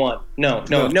only one. No.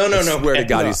 I swear to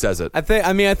God, he says it. I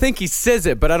think he says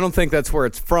it, but I don't think that's where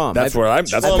it's from. That's what I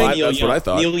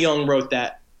thought. Neil Young wrote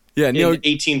that. Yeah, in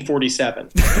 1847.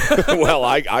 Well,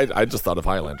 I just thought of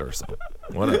Highlander, so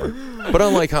whatever. But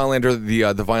unlike Highlander,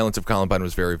 the violence of Columbine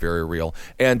was very, very real,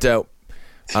 and.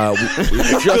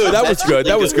 That was good.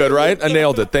 That was good, right? I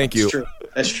nailed it. Thank you.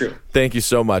 That's true. Thank you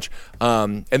so much.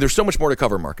 And there's so much more to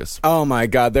cover, Marcus. Oh my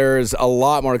God, there's a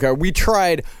lot more to cover. We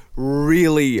tried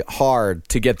really hard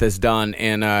to get this done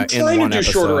in one episode. We're trying to do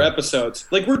shorter episodes.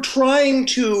 Like, we're trying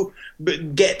to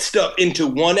get stuff into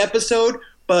one episode,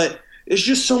 but there's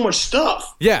just so much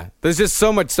stuff. Yeah, there's just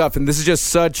so much stuff, and this is just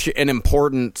such an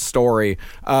important story,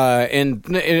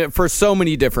 and for so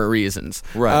many different reasons.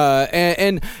 Right.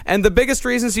 And the biggest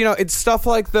reasons, it's stuff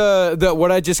like the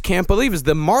what I just can't believe is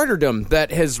the martyrdom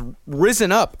that has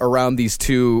risen up around these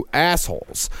two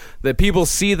assholes. That people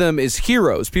see them as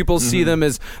heroes. People see them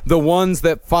as the ones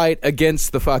that fight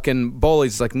against the fucking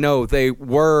bullies. It's like, no, they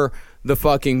were the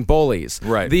fucking bullies.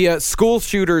 Right. The school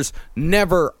shooters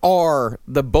never are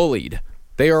the bullied.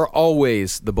 They are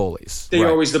always the bullies. They are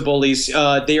always the bullies.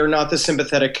 They are not the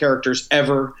sympathetic characters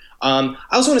ever. I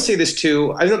also want to say this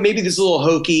too. I don't know, maybe this is a little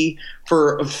hokey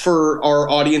for our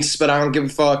audience, but I don't give a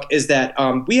fuck. Is that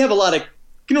we have a lot of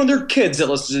there are kids that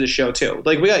listen to the show too.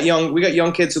 Like we got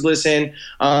young kids who listen.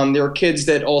 There are kids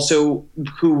that also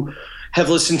who have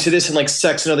listened to this in like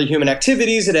Sex and Other Human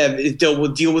Activities that have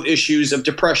deal with issues of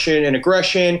depression and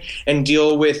aggression and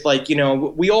deal with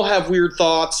we all have weird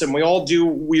thoughts and we all do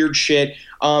weird shit.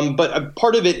 But a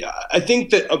part of it, I think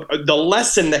that the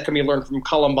lesson that can be learned from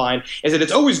Columbine is that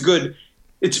it's always good.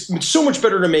 It's so much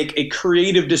better to make a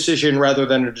creative decision rather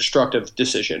than a destructive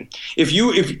decision. If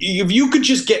you could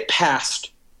just get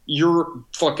past your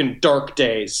fucking dark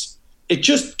days, it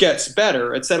just gets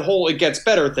better. It's that whole "it gets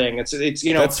better" thing. It's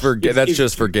that's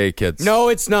just for gay kids. No,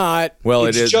 it's not. Well,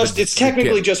 it's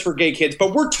technically just for gay kids,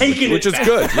 but we're taking it, which is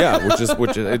good. Yeah,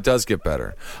 which it does get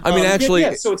better. I mean,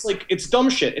 actually, so it's like it's dumb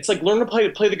shit. It's like learn to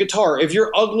play the guitar. If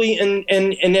you're ugly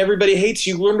and everybody hates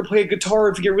you, learn to play a guitar.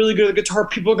 If you get really good at the guitar,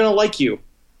 people are gonna like you.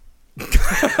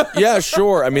 Yeah,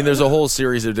 sure. I mean, there's a whole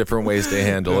series of different ways to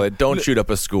handle it. Don't shoot up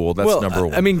a school. That's number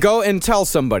one. I mean, go and tell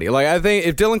somebody. Like, I think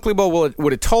if Dylan Klebold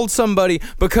would have told somebody,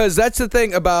 because that's the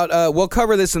thing about, we'll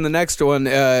cover this in the next one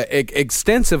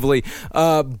extensively,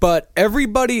 but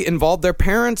everybody involved, their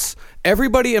parents,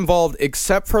 everybody involved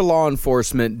except for law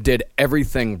enforcement did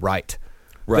everything right.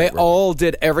 They all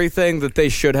did everything that they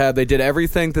should have. They did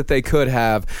everything that they could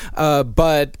have.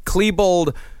 But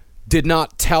Klebold did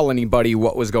not tell anybody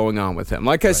what was going on with him.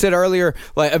 Like I said earlier,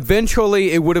 like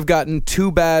eventually it would have gotten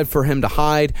too bad for him to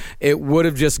hide. It would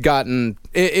have just gotten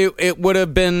it would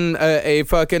have been a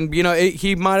fucking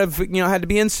he might have had to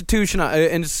be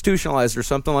institutionalized or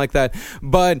something like that.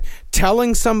 But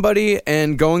telling somebody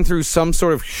and going through some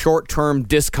sort of short-term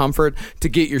discomfort to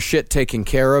get your shit taken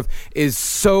care of is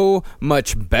so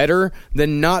much better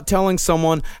than not telling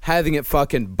someone, having it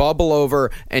fucking bubble over,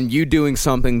 and you doing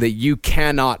something that you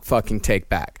cannot fucking take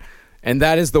back. And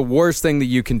that is the worst thing that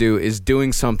you can do, is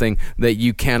doing something that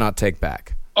you cannot take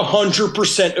back.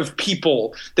 100% of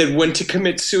people that went to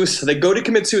commit suicide, they go to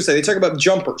commit suicide, they talk about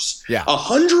jumpers. Yeah.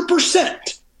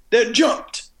 100% that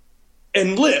jumped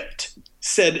and lived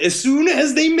said as soon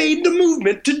as they made the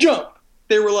movement to jump,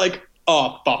 they were like,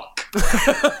 oh, fuck.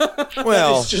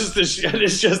 Well, it's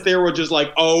just they were just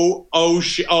like, oh,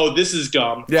 shit, oh, this is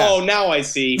dumb. Yeah. Oh, now I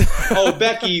see. Oh,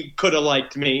 Becky could have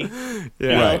liked me.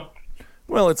 Yeah. Right.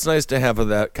 Well, it's nice to have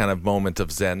that kind of moment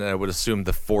of zen, and I would assume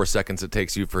the 4 seconds it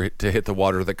takes you to hit the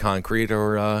water or the concrete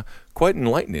are quite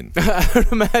enlightening. I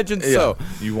would imagine so. Yeah,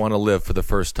 you want to live for the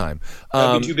first time.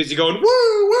 I'd be too busy going,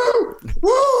 woo, woo,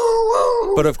 woo,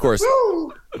 woo. But of course,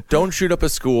 woo. Don't shoot up a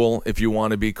school if you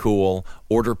want to be cool.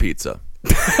 Order pizza.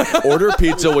 Order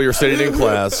pizza while you're sitting in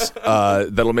class.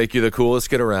 That'll make you the coolest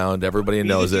kid around. Everybody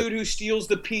knows it. Be the dude who steals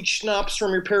the peach schnapps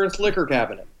from your parents' liquor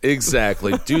cabinet.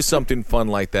 Exactly. Do something fun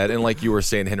like that. And like you were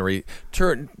saying, Henry,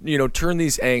 turn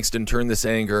these angst and turn this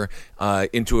anger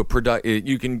into a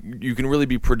you can really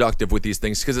be productive with these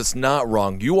things, because it's not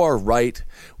wrong. You are right.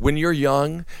 When you're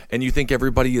young and you think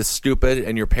everybody is stupid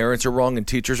and your parents are wrong and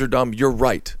teachers are dumb, you're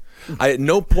right. At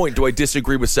no point do I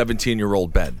disagree with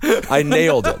 17-year-old Ben. I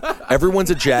nailed it. Everyone's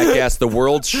a jackass. The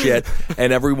world's shit,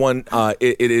 and everyone.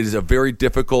 It is a very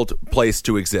difficult place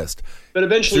to exist. But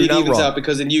eventually So it you're not evens wrong. out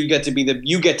because then you get to be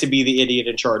the idiot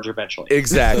in charge eventually.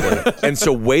 Exactly. And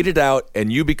so wait it out,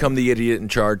 and you become the idiot in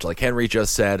charge, like Henry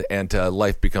just said, and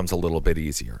life becomes a little bit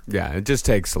easier. Yeah, it just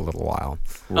takes a little while.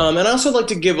 And I also like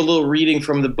to give a little reading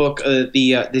from the book,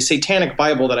 the Satanic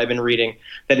Bible that I've been reading.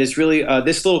 That is really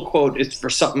this little quote is for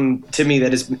something to me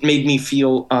that has made me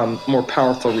feel more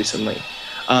powerful recently.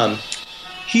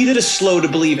 He that is slow to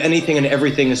believe anything and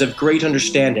everything is of great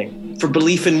understanding, for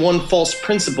belief in one false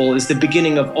principle is the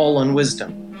beginning of all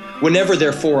unwisdom. Whenever,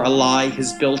 therefore, a lie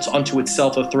is built unto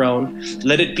itself a throne,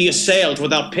 let it be assailed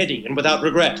without pity and without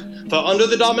regret, for under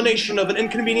the domination of an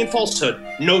inconvenient falsehood,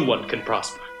 no one can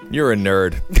prosper. You're a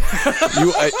nerd.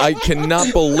 I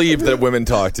cannot believe that women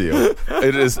talk to you.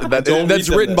 It is that's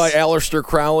written by Aleister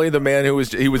Crowley, the man who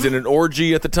was in an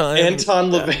orgy at the time. Anton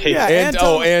LaVey. Yeah,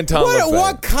 Anton LaVey.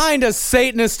 What kind of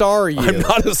Satanist are you? I'm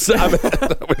not a.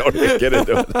 We don't even get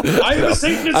into it. I am a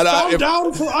Satanist bound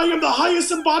down, for I am the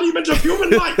highest embodiment of human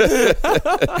life.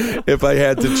 If I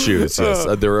had to choose, yes,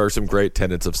 there are some great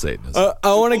tenets of Satanism.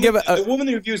 I want to give it. The woman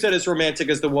who views that as romantic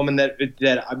is the woman that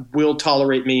will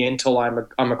tolerate me until I'm a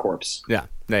corpse. Yeah.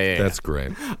 That's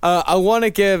great. I want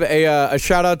to give a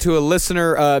shout out to a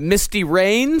listener, Misty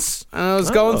Rains. I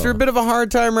was going through a bit of a hard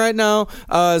time right now.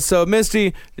 So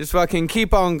Misty, just fucking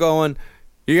keep on going.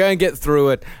 You're going to get through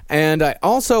it. And I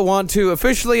also want to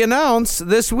officially announce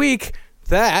this week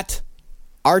that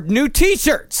our new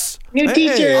t-shirts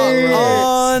T-shirts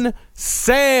on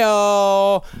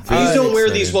sale. Please don't wear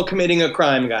these while committing a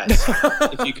crime, guys.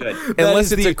 If you could.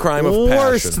 Unless it's a crime of passion.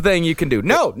 Worst thing you can do.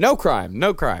 No crime.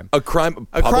 A crime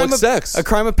of public sex. A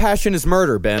crime of passion is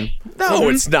murder, Ben. No,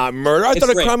 it's not murder. I thought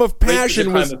a crime of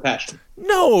passion was. Crime of passion.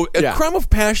 No, a crime of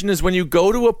passion is when you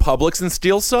go to a Publix and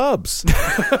steal subs.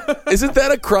 Isn't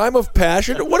that a crime of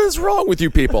passion? What is wrong with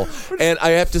you people? And I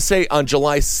have to say, on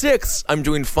July 6th, I'm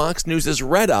doing Fox News'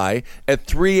 Red Eye at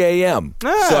 3 a.m.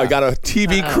 So I got a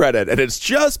TV credit, and it's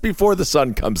just before the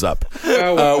sun comes up,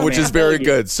 which is very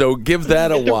good. So give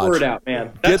that a watch. Get the word out,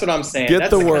 man. That's what I'm saying.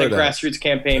 That's the kind of grassroots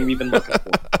campaign we've been looking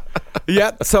for.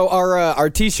 Yep. So our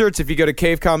t-shirts, if you go to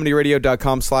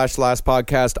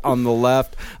cavecomedyradio.com/lastpodcast on the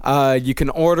left, you can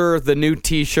order the new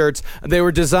t-shirts. They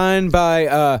were designed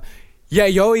by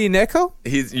Yayoi Neko.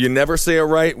 You never say it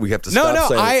right. We have to stop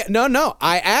saying it.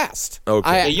 I asked.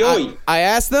 Okay. I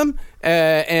asked them,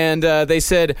 and they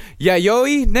said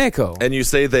Yayoi Neko. And you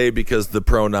say they because the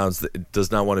pronouns does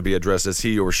not want to be addressed as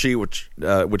he or she, which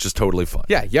is totally fine.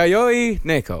 Yeah, Yayoi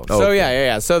Neko. So Okay.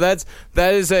 yeah. So that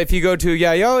is if you go to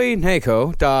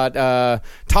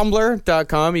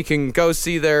yayoineko.tumblr.com, you can go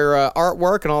see their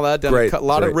artwork and all that. Done a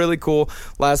lot of really cool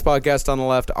Last Podcast on the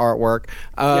Left artwork.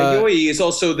 Yayoi is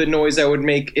also the noise I would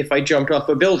make if I jumped off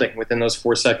a building within those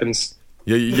 4 seconds.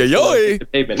 Yayoi.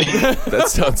 That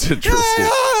sounds interesting.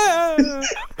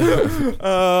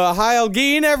 Heil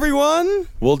Geen, everyone.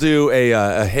 We'll do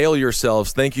a hail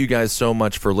yourselves. Thank you guys so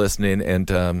much for listening,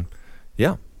 and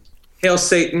yeah. Hail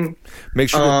Satan. Make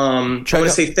sure I want to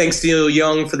say thanks to Neil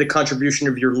Young for the contribution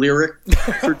of your lyric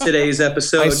for today's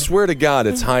episode. I swear to God,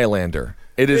 it's Highlander.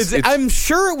 It is. I'm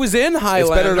sure it was in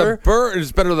Highlander.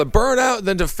 It's better to burn out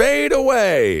than to fade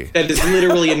away. That is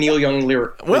literally a Neil Young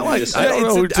lyric. Well, I don't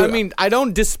know. I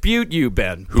don't dispute you,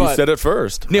 Ben. Who said it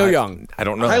first? Neil Young. I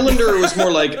don't know. Highlander was more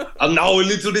like, I'm now a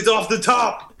little bit off the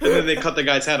top. And then they cut the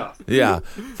guy's head off. Yeah.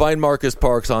 Find Marcus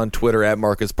Parks on Twitter at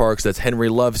Marcus Parks. That's Henry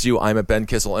Loves You. I'm at Ben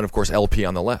Kissel. And, of course, LP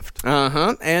on the left.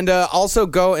 And also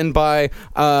go and buy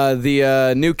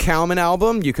the new Cowman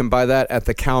album. You can buy that at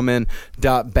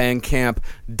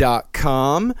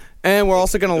thecowman.bandcamp.com. And we're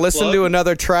also going to listen to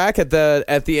another track at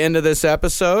the end of this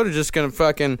episode. We're just going to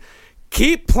fucking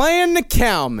keep playing the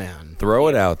Cowman. Throw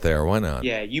it out there. Why not?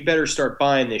 Yeah, you better start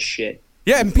buying this shit.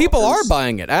 Yeah, and people are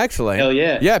buying it, actually. Hell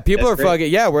yeah. Yeah, people That's are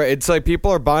fucking, it's like people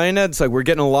are buying it. It's like we're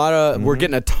getting we're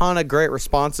getting a ton of great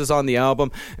responses on the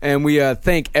album, and we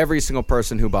thank every single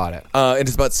person who bought it. And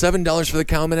it's about $7 for the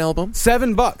Cowman album?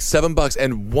 $7. $7,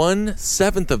 and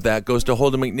 1/7 of that goes to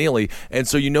Holden McNeely, and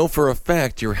so you know for a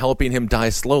fact you're helping him die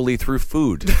slowly through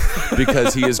food,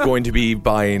 because he is going to be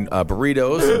buying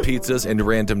burritos and pizzas and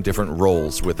random different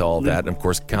rolls with all that, and of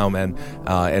course Cowman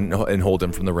and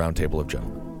Holden from the Round Table of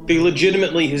Gentlemen.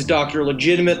 His doctor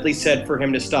legitimately said for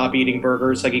him to stop eating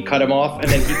burgers. Like, he cut him off, and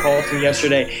then he called him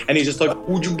yesterday, and he's just like,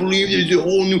 would you believe there's a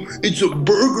whole new, it's a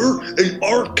burger, an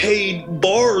arcade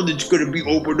bar that's going to be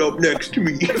opened up next to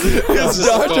me. His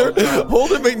doctor,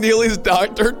 Holden McNeely's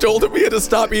doctor, told him he had to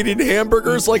stop eating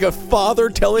hamburgers like a father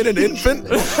telling an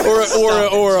infant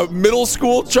or a middle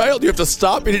school child. You have to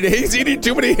stop eating. He's eating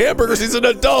too many hamburgers. He's an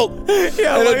adult.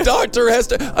 Yeah, and a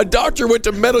doctor went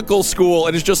to medical school,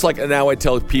 and it's just like, now I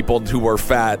tell people who are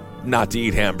fat not to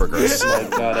eat hamburgers. Oh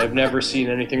my God, I've never seen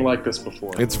anything like this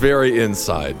before. It's very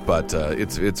inside, but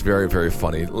it's very, very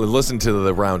funny. Listen to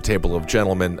the round table of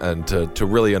gentlemen and to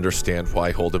really understand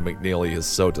why Holden McNeely is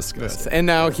so disgusting. And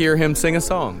now hear him sing a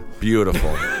song.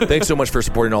 Beautiful. Thanks so much for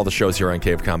supporting all the shows here on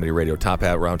Cave Comedy Radio. Top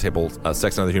Hat, Roundtable,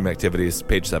 Sex and Other Human Activities,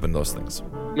 Page 7, those things.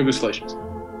 Congratulations.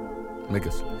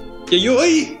 Niggas. Yeah, you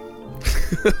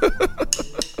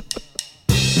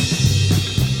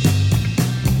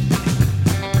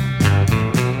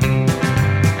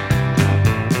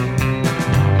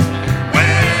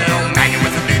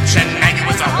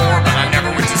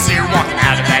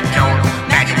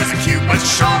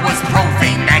sure was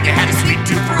profane. Maggie had a sweet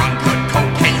tooth for uncut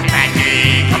cocaine.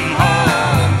 Maggie, come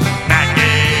home.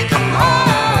 Maggie, come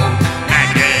home.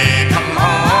 Maggie, come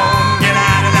home. Get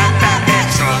out of that fat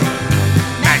bitch truck.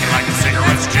 Maggie liked the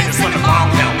cigarettes, Jesus with a long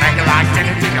hill. Maggie liked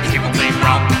anything that people think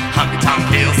wrong. Hunky tonk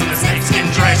heels and a snakeskin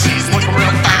dress. She's looking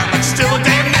real fine, but still a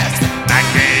damn mess.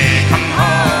 Maggie, come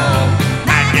home.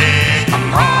 Maggie, come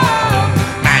home.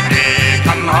 Maggie,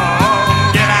 come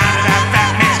home. Get out of that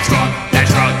fat bitch truck. That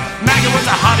truck. Maggie was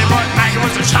a hottie, but Maggie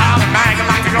was a child, and Maggie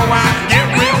liked to go out and get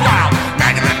real wild.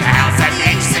 Maggie left the house at the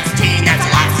age 16, that's a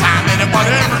lifetime in it, but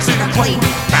ever seen her clean.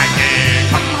 Maggie,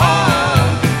 come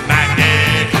home.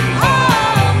 Maggie, come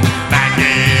home.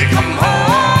 Maggie, come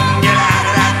home. Get out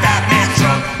of that fat bitch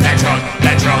truck. That truck,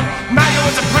 that truck. Maggie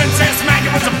was a princess,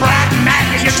 Maggie was a bride, and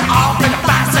Maggie gets you off in a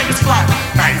 5 seconds flat.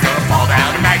 Maggie's gonna fall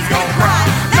down and Maggie's gonna cry.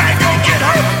 Maggie's gonna get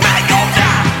hurt, Maggie's gonna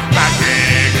die.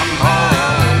 Maggie, come home.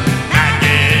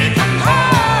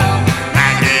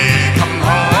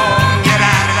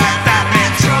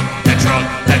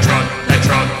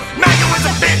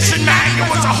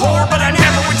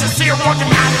 Walking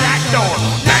out of that door.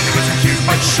 Maggie was accused,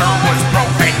 but sure was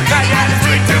profane. Maggie had a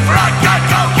sweet tooth for uncut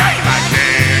cocaine.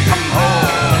 Maggie, come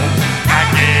home.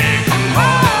 Maggie, come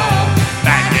home.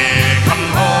 Maggie, come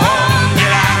home.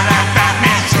 Get out of that fat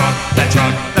man truck. That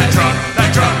truck, that truck, that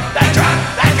truck, that truck,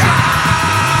 that truck.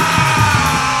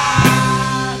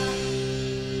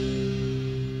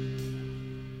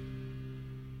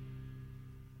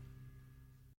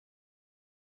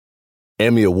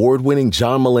 Emmy Award-winning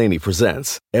John Mulaney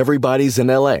presents Everybody's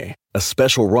in L.A., a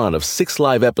special run of 6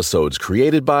 live episodes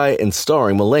created by and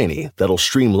starring Mulaney that'll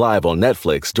stream live on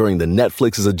Netflix during the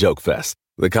Netflix is a Joke Fest.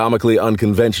 The comically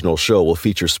unconventional show will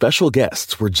feature special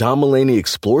guests where John Mulaney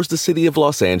explores the city of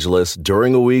Los Angeles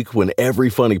during a week when every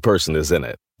funny person is in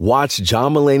it. Watch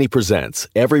John Mulaney Presents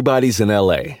Everybody's in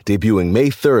L.A., debuting May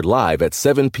 3rd live at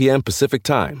 7 p.m. Pacific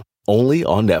Time, only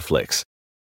on Netflix.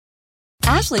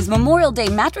 Ashley's Memorial Day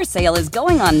mattress sale is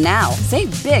going on now.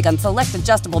 Save big on select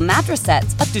adjustable mattress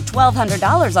sets, up to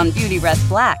 $1,200 on Beautyrest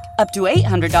Black, up to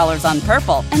 $800 on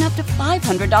Purple, and up to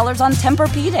 $500 on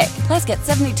Tempur-Pedic. Plus, get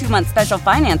 72-month special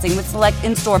financing with select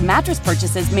in-store mattress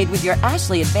purchases made with your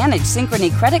Ashley Advantage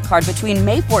Synchrony credit card between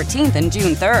May 14th and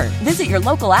June 3rd. Visit your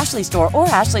local Ashley store or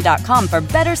ashley.com for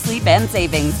better sleep and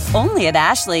savings. Only at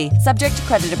Ashley. Subject to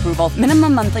credit approval.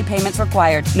 Minimum monthly payments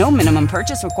required. No minimum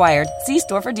purchase required. See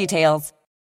store for details.